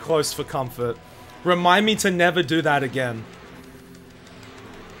way too close for comfort. Remind me to never do that again.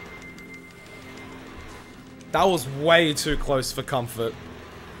 That was way too close for comfort.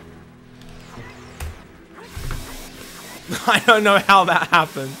 I don't know how that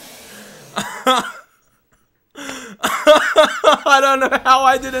happened. I don't know how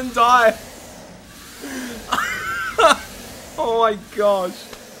I didn't die. Oh my gosh.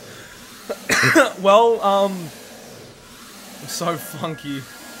 Well, I'm so funky.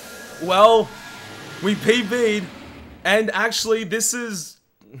 Well, we PB'd, and actually this is,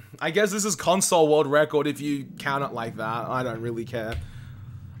 I guess this is console world record if you count it like that. I don't really care.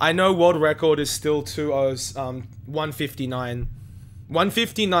 I know world record is still 159.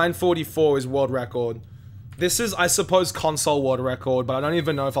 159.44 is world record. This is, I suppose, console world record, but I don't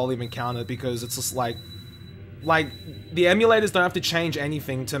even know if I'll even count it because it's just like the emulators don't have to change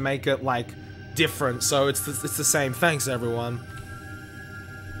anything to make it like different, so it's the same. Thanks everyone.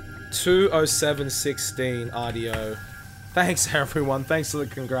 2:07:16 RDO. Thanks everyone. Thanks for the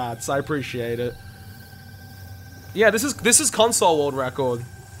congrats. I appreciate it. Yeah, this is console world record.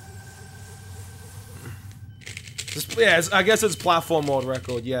 Yeah, I guess it's platform world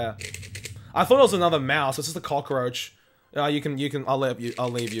record. Yeah, I thought it was another mouse. It's just a cockroach. I'll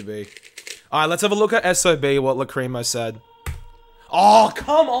leave you be. All right, let's have a look at SOB. What Lacrimo said. Oh,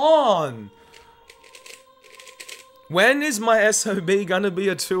 come on! When is my SOB gonna be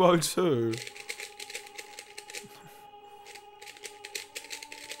a 202?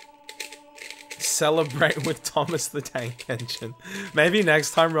 Celebrate with Thomas the Tank Engine. Maybe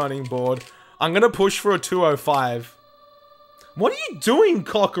next time running board. I'm gonna push for a 205. What are you doing,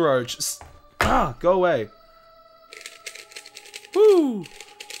 cockroach? Go away. Woo!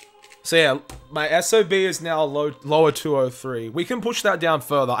 So yeah, my SOB is now lower 203. We can push that down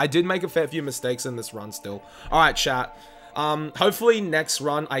further. I did make a fair few mistakes in this run still. Alright, chat. Hopefully next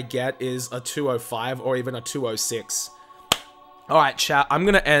run I get is a 205 or even a 206. Alright, chat, I'm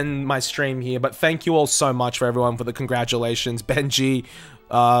gonna end my stream here, but thank you all so much for everyone for the congratulations. Benji,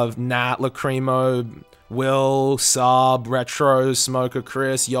 Nat, Lacrimo, Will, Sub, Retro, Smoker,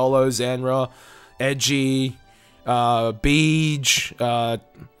 Chris, YOLO, Zanra, Edgy, Beej,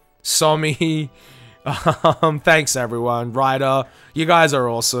 Somi, thanks everyone, Ryder, you guys are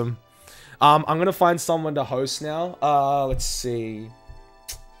awesome. I'm gonna find someone to host now, let's see.